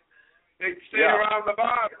right. They'd stay around the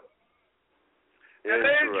bar. And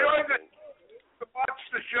they enjoyed it. Watch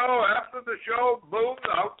the show. After the show, boom,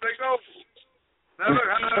 out they go. Never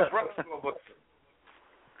had a problem with it.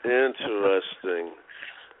 Interesting.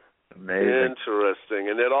 Amazing. Interesting.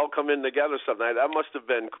 And they'd all come in together some night. That must have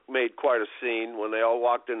made quite a scene when they all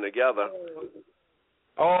walked in together.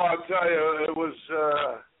 Oh, I'll tell you, it was,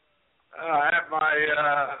 I had my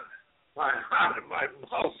heart in my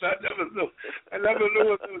mouth. I never knew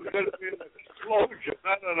it was going to be an explosion,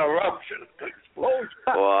 not an eruption. An explosion.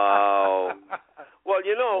 Wow. Well,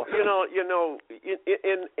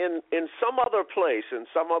 in some other place, in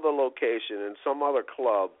some other location, in some other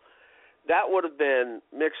club, that would have been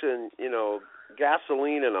mixing,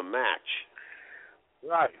 gasoline in a match.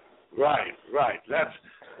 Right. That's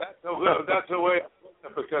the way.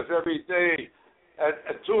 Because every day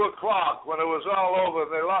at 2 o'clock, when it was all over,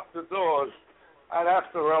 they locked the doors. I'd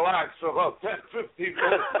have to relax for about 10, 15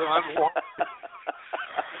 minutes to unwind.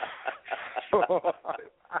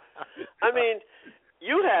 I mean,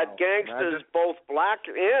 you had gangsters both black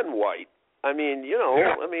and white. I mean,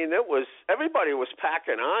 it was everybody was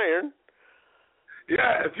packing iron.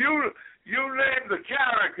 Yeah, if you name the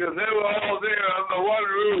characters, they were all there under one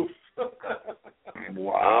roof.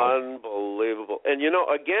 Wow. Unbelievable. And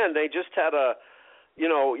again, they just had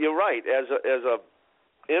you're right, as a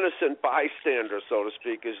innocent bystander, so to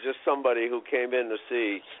speak, is just somebody who came in to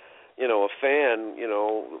see, a fan,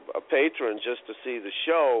 a patron just to see the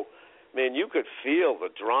show. Man, you could feel the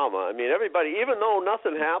drama. I mean, everybody, even though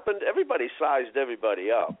nothing happened, everybody sized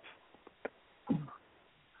everybody up.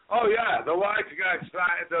 Oh yeah, the white guys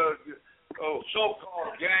signed the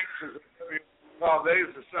so-called gangsters. They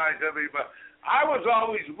used to size everybody. I was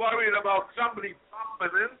always worried about somebody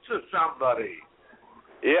bumping into somebody.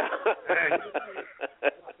 Yeah.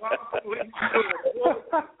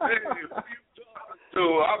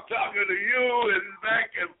 I'm talking to you and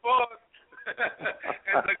back and forth,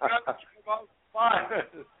 and the guns come out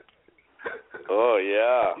fired. Oh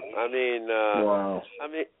yeah. Wow.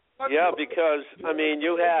 Yeah, because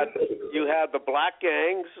you had the black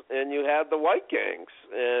gangs and you had the white gangs,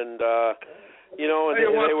 and and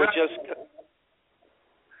they were just.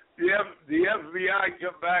 the FBI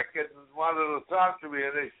come back and wanted to talk to me,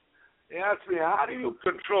 and they asked me, how do you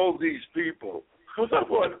control these people?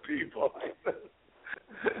 What people?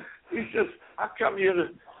 He says, how come there's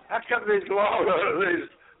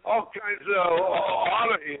all kinds of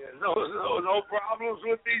order here? No problems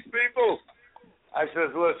with these people? I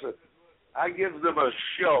says, listen, I give them a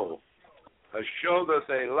show that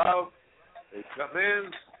they love. They come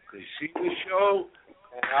in, they see the show,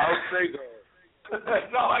 and out they go.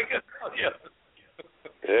 That's all I can tell you.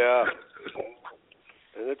 Yeah.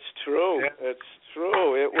 And it's true. Yeah. It's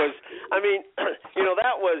true. It was, I mean,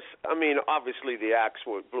 that was, obviously the acts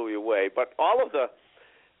blew you away, but all of that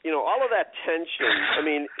tension,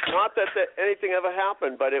 not that anything ever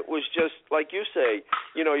happened, but it was just, like you say,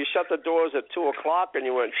 you shut the doors at 2 o'clock and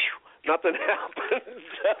you went, phew, nothing happens.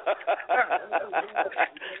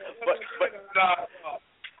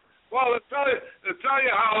 Well, to tell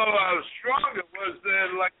you how strong it was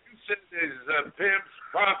then, like you said, there's pimps,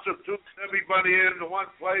 prostitutes, everybody in one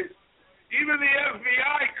place. Even the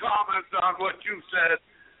FBI comments on what you said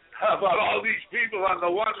about all these people under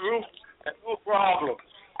one roof and no problem.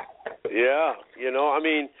 Yeah,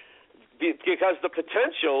 because the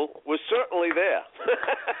potential was certainly there.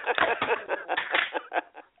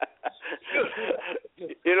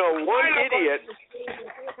 One idiot.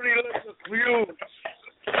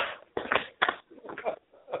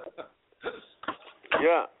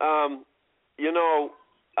 Yeah,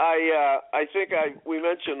 I think we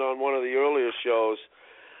mentioned on one of the earlier shows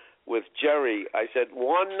with Jerry, I said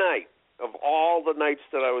one night of all the nights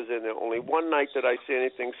that I was in there, only one night did I see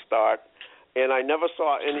anything start, and I never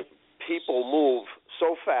saw any people move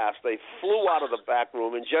so fast. They flew out of the back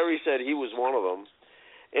room, and Jerry said he was one of them.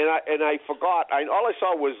 And I forgot. All I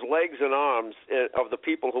saw was legs and arms of the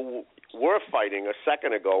people who were fighting a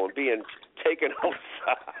second ago and being taken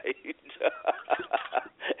outside.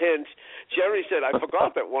 And Jerry said, I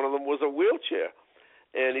forgot that one of them was a wheelchair.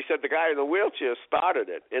 And he said the guy in the wheelchair started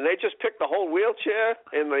it. And they just picked the whole wheelchair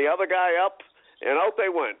and the other guy up, and out they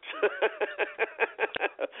went.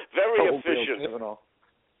 Very efficient.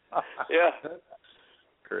 Yeah.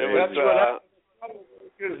 Great. That's what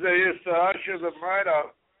because they used to usher them right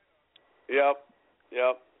out. Yep.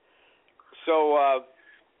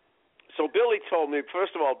 So Billy told me,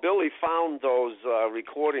 first of all, Billy found those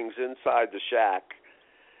recordings inside the shack,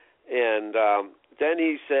 and then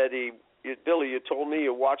he said, Billy, you told me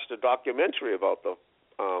you watched a documentary about the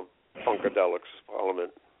funkadelics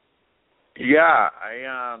Parliament. Yeah,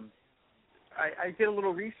 I did a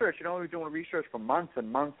little research. We were doing research for months and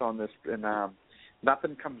months on this, and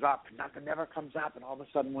nothing comes up. Nothing ever comes up, and all of a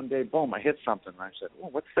sudden one day, boom, I hit something. And I said,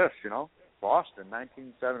 well, what's this, Boston,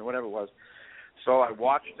 1970, whatever it was. So I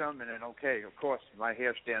watched them, and then, okay, of course, my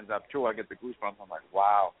hair stands up, too. I get the goosebumps. I'm like,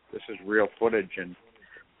 wow, this is real footage. And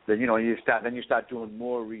then, you start doing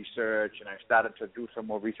more research, and I started to do some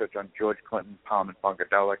more research on George Clinton, Parliament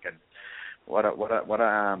Funkadelic, and what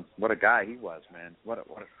a guy he was, man.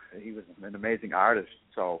 He was an amazing artist.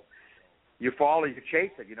 So you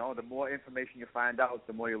chase it, the more information you find out,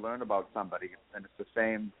 the more you learn about somebody. And it's the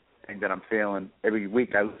same thing that I'm feeling every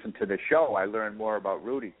week. I listen to the show, I learn more about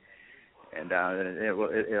Rudy. And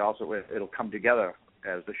it'll come together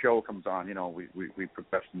as the show comes on. We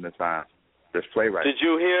progress in this playwright. Did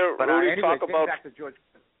you hear Rudy talk about? Back to George.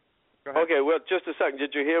 Go ahead. Okay, well, just a second.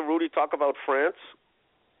 Did you hear Rudy talk about France?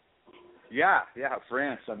 Yeah,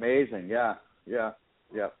 France, amazing. Yeah.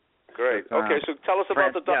 Great. Okay, so tell us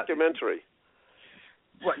about the documentary.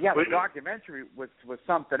 Well, yeah, the documentary was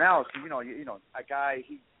something else. A guy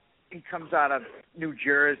he comes out of New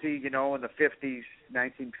Jersey, in the 50s,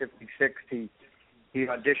 1956. He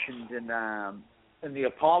auditioned in the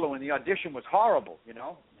Apollo, and the audition was horrible. And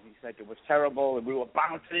he said it was terrible, and we were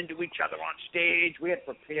bouncing into each other on stage. We had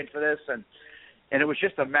prepared for this, and it was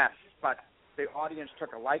just a mess. But the audience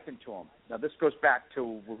took a liking to him. Now, this goes back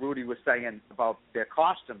to what Rudy was saying about their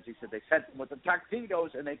costumes. He said they sent them with the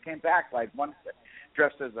tuxedos, and they came back like one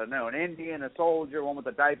dressed as an Indian, a soldier, one with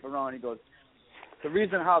a diaper on. He goes, the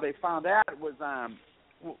reason how they found that was,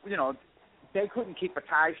 they couldn't keep a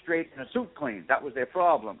tie straight and a suit clean. That was their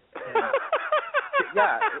problem.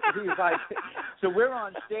 Yeah, he was like, so we're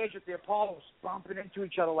on stage at the Apollo bumping into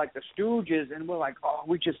each other like the Stooges, and we're like, oh,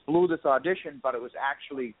 we just blew this audition, but it was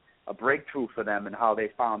actually a breakthrough for them and how they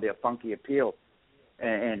found their funky appeal,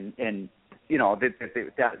 and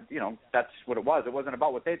that's what it was. It wasn't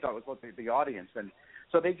about what they thought; it was about the audience. And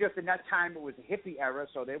so they just, in that time, it was a hippie era,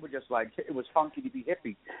 so they were just like, it was funky to be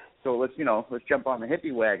hippie. So let's jump on the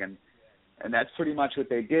hippie wagon, and that's pretty much what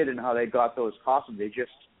they did and how they got those costumes. They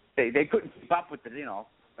couldn't keep up with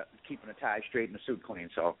keeping a tie straight and a suit clean.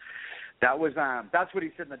 So that's what he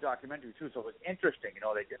said in the documentary too. So it was interesting. You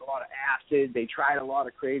know, they did a lot of acid. They tried a lot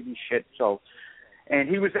of crazy shit. So, and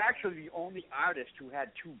he was actually the only artist who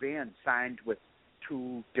had two bands signed with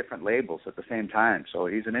two different labels at the same time. So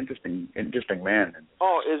he's an interesting man. And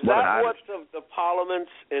is that what the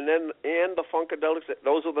Parliaments and the Funkadelics?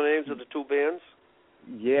 Those are the names of the two bands.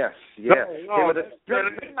 Yes. No, they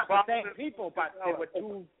were pretty much the same people, but they were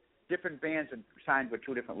two different bands and signed with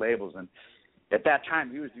two different labels. And at that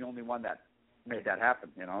time, he was the only one that made that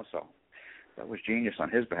happen. You know, so that was genius on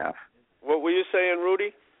his behalf. What were you saying,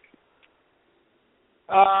 Rudy?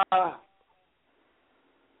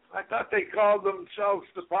 I thought they called themselves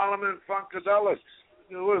the Parliament Funkadelics.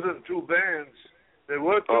 There wasn't two bands. There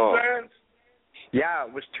were two bands? Yeah,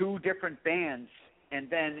 it was two different bands. And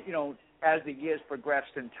then, you know, as the years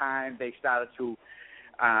progressed in time, they started to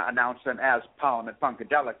announce them as Parliament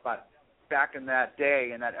Funkadelic. But back in that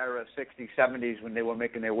day, in that era of 60s, 70s, when they were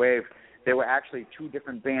making their wave, there were actually two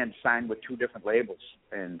different bands signed with two different labels.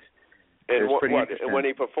 And when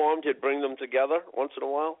he performed, he'd bring them together once in a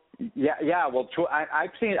while? Yeah. Well,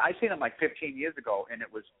 I've seen him like 15 years ago, and it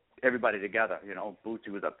was everybody together. You know, Bootsy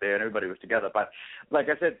was up there, and everybody was together. But like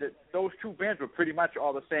I said, those two bands were pretty much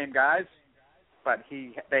all the same guys, but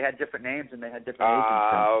they had different names and they had different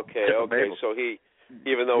agents. Okay. So he,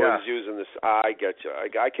 even though he was using this, I get you.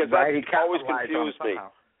 That always confused me.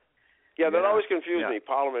 Yeah, that always confused me.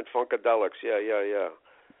 Parliament Funkadelics. Yeah.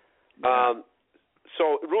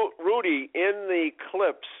 So, Rudy, in the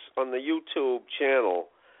clips on the YouTube channel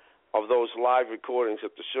of those live recordings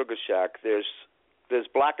at the Sugar Shack, there's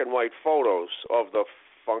black and white photos of the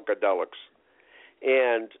Funkadelics,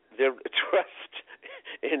 and they're dressed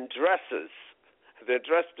in dresses. They're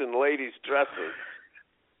dressed in ladies' dresses.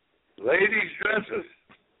 Ladies' dresses?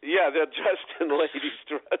 Yeah, they're dressed in ladies'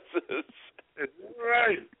 dresses.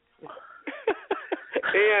 Right.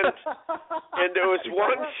 And there was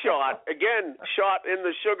one shot in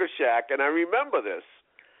the Sugar Shack, and I remember this.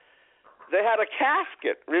 They had a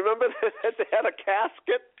casket. Remember that they had a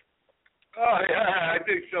casket? Oh, yeah, I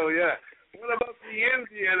think so, yeah. What about the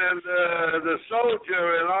Indian and the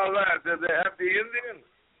soldier and all that? Did they have the Indian?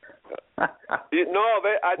 No,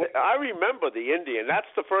 I remember the Indian.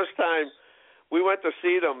 That's the first time we went to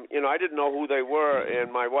see them. You know, I didn't know who they were,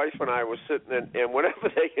 and my wife and I were sitting, and whenever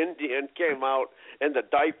the Indian came out in the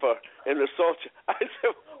diaper and the soldier, I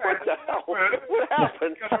said, what the hell? What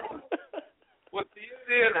happened? With the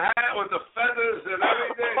Indian hat, with the feathers and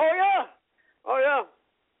everything. Oh, yeah.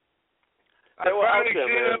 They were out there,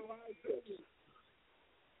 man.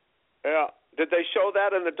 Yeah. Did they show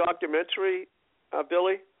that in the documentary,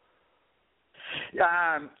 Billy?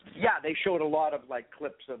 Yeah, they showed a lot of like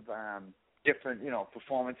clips of different,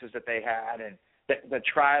 performances that they had, and the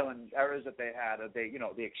trial and errors that they had.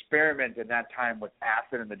 The experiment in that time with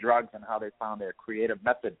acid and the drugs, and how they found their creative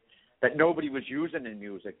method that nobody was using in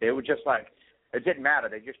music. They were just like, it didn't matter.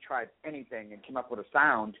 They just tried anything and came up with a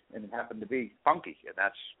sound, and it happened to be funky, and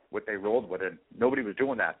that's what they rolled with. And nobody was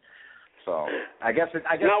doing that. So I guess.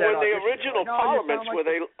 Now, when the original Parliaments,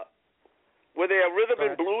 were they a rhythm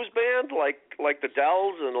and blues band like the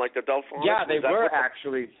Dells and like the Delphonics? Yeah, they were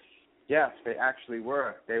actually. Yes, they actually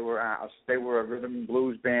were. They were a rhythm and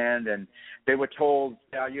blues band, and they were told,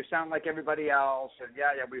 "You sound like everybody else," and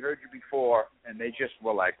yeah, we heard you before, and they just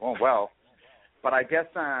were like, "Oh well." But I guess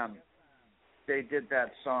they did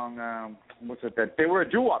that song. What's it? That they were a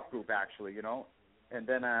doo-wop group actually, and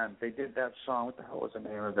then they did that song. What the hell was the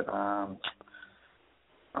name of it?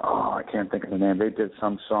 I can't think of the name. They did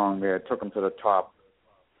some song there. It took them to the top.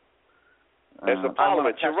 As the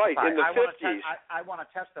Parliament, you're right, in the 50s. I want to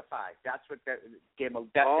testify. That's what that game of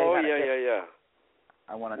yeah.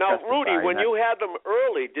 I want to now, testify. Rudy, when you had them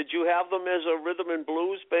early, did you have them as a rhythm and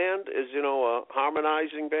blues band, as, a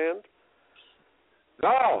harmonizing band?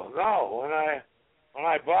 No. When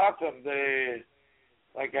I bought them, they,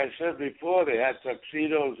 like I said before, they had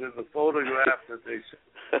tuxedos in the photograph that they sent.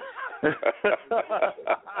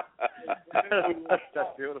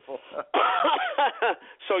 That's beautiful.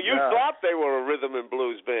 So you thought they were a rhythm and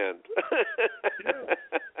blues band?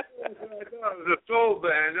 It was a soul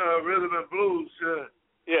band, rhythm and blues.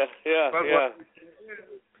 Yeah.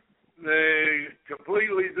 They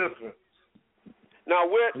completely different. Now,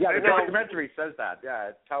 the documentary says that. Yeah,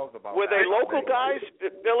 it tells about. Were they local guys,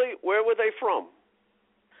 Billy? Where were they from?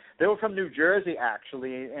 They were from New Jersey,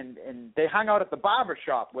 actually, and they hung out at the barber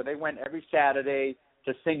shop where they went every Saturday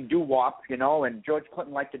to sing doo-wop, and George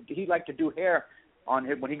Clinton liked to do hair on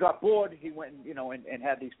him. When he got bored, he went, and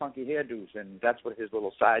had these funky hairdos, and that's what his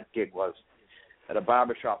little side gig was at a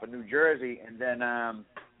barber shop in New Jersey. And then,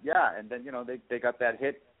 they got that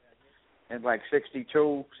hit, in like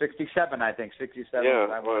 62, 67, I think, 67. Yeah,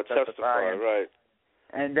 I well, want to testify. right.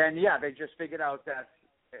 And then, they just figured out that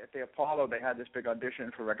at the Apollo they had this big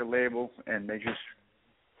audition for a record label, and they just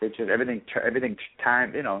everything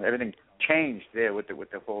changed there with the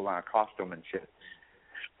whole costume and shit.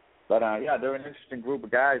 But they're an interesting group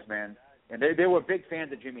of guys, man. And they were big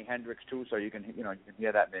fans of Jimi Hendrix too, so you can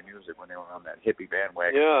hear that in their music when they were on that hippie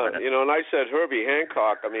bandwagon. Yeah, and I said Herbie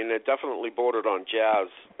Hancock. I mean, they definitely bordered on jazz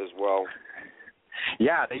as well.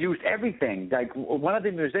 Yeah, they used everything. Like one of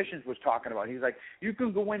the musicians was talking about, he's like, you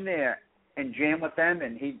can go in there and jam with them,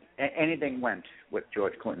 and anything went with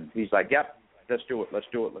George Clinton. He's like, yep, let's do it. And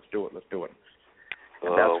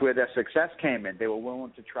that's where their success came in. They were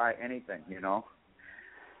willing to try anything,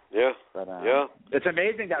 Yeah. But, yeah. It's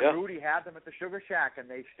amazing that Rudy had them at the Sugar Shack,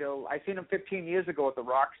 and I seen him 15 years ago at the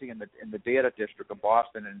Roxy in the Theater District of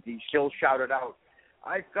Boston, and he still shouted out,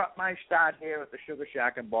 I got my start here at the Sugar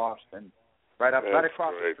Shack in Boston. Right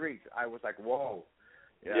across the street. I was like, whoa.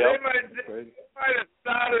 Yeah. They might have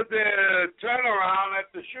started their turnaround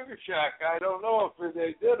at the Sugar Shack. I don't know if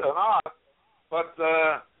they did or not. But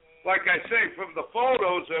like I say, from the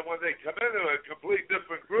photos and when they come into a complete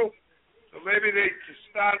different group, so maybe they just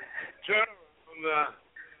started turnaround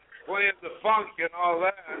playing the funk and all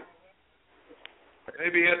that.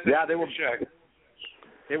 Maybe at the Sugar Shack.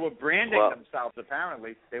 They were branding themselves,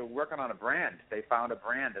 apparently. They were working on a brand. They found a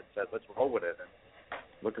brand and said, let's roll with it. And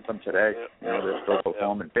look at them today. They're still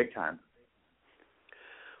performing big time.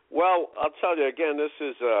 Well, I'll tell you again, this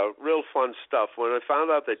is real fun stuff. When I found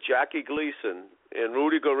out that Jackie Gleason and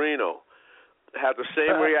Rudy Guarino had the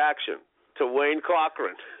same reaction to Wayne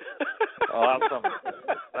Cochran. Awesome.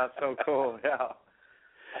 That's so cool, yeah.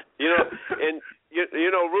 And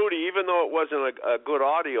Rudy, even though it wasn't a good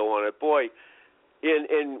audio on it, boy,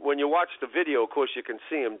 in when you watch the video, of course, you can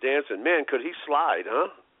see him dancing. Man, could he slide,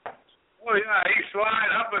 huh? Oh, yeah, he slid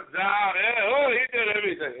up and down. Yeah, he did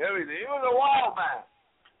everything. He was a wild man.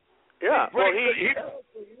 Yeah, when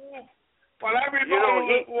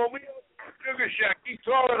everybody, when we opened the Sugar Shack, he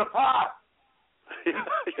tore it apart.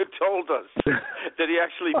 You told us that he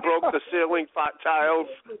actually broke the ceiling tiles.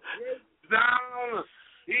 Down,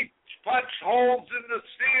 he punched holes in the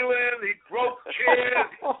ceiling. He broke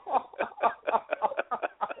chairs.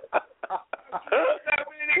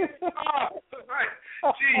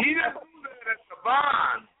 See, he didn't do that at the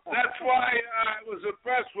barn. That's why I was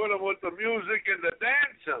impressed with him with the music and the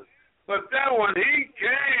dancing. But then when he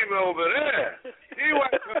came over there, he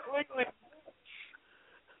went completely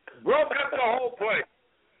broke up the whole place.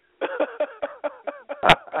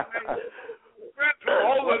 Friends were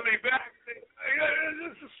holding me back.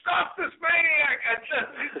 Stop this maniac!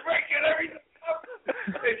 He's breaking everything up.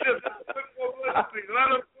 They just let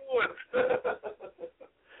him do it.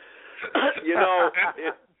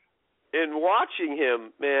 In watching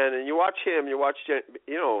him, man, and you watch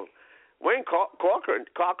Wayne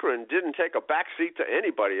Cochran didn't take a back seat to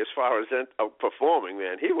anybody as far as performing,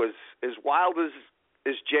 man. He was as wild as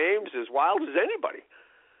James, as wild as anybody.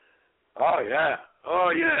 Oh, yeah.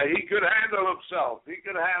 He could handle himself.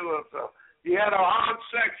 He had a horn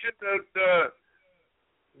section that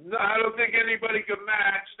I don't think anybody could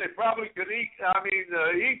match. They probably could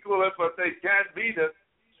equal it, but they can't beat it.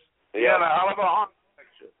 He had a hell of a horn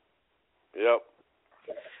section. Yep.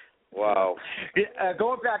 Wow.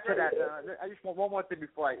 Going back to that, I just want one more thing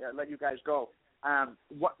before I let you guys go.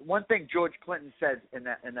 One thing George Clinton said in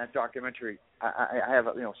that documentary, I have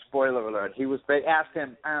a spoiler alert. They asked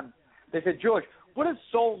him, they said, George, what is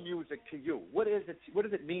soul music to you? What does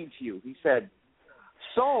it mean to you? He said,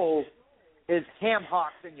 soul is ham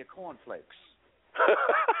hocks in your cornflakes.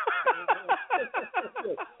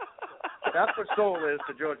 That's what soul is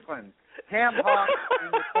to George Clinton. Ham hocks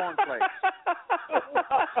in your cornflakes.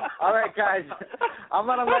 All right, guys. I'm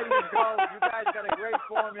going to let you go. You guys got a great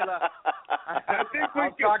formula. I think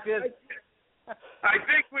we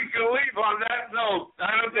can leave on that note.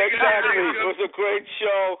 I don't think exactly. It was a great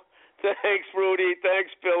show. Thanks, Rudy. Thanks,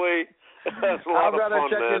 Billy. That's a lot of fun,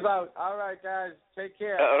 check man. This out. All right, guys. Take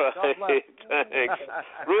care. All right. God bless. Thanks.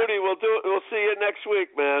 Rudy, we'll see you next week,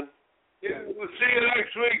 man. Yeah, we'll see you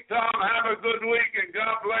next week, Tom. Have a good week, and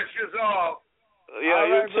God bless you all. Yeah, all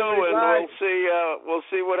you right, too, Billy, and bye. we'll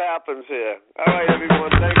see what happens here. All right, everyone.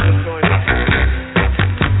 Thanks for joining us.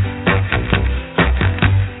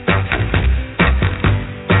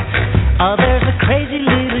 Oh, there's a crazy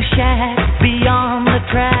little shack beyond the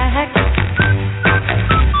tracks,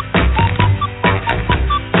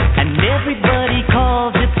 and everybody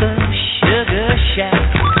calls it the Sugar Shack.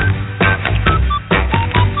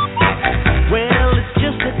 Well, it's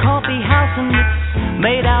just a coffee house and it's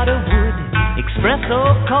made out of wood.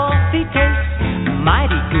 Espresso coffee tastes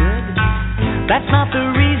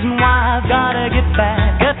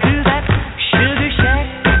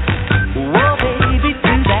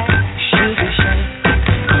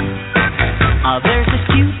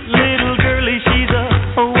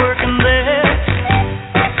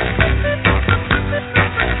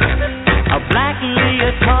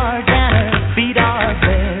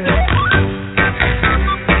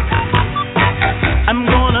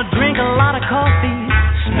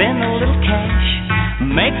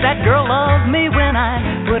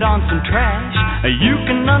cash, you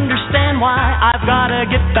can understand why I've gotta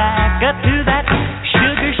get back to that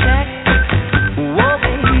sugar shack. Whoa,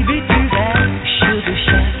 baby, to that sugar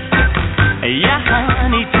shack. Yeah,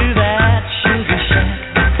 honey, to that sugar shack.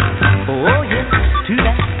 Oh, yeah, to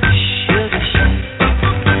that sugar shack.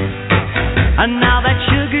 And now that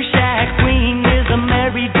sugar shack queen is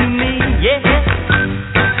married to me, yeah.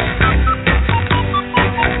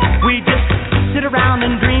 We just sit around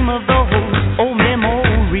and dream of those old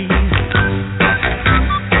memories.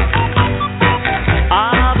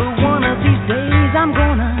 But one of these days I'm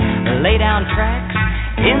gonna lay down tracks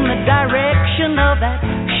in the direction of that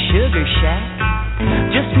sugar shack.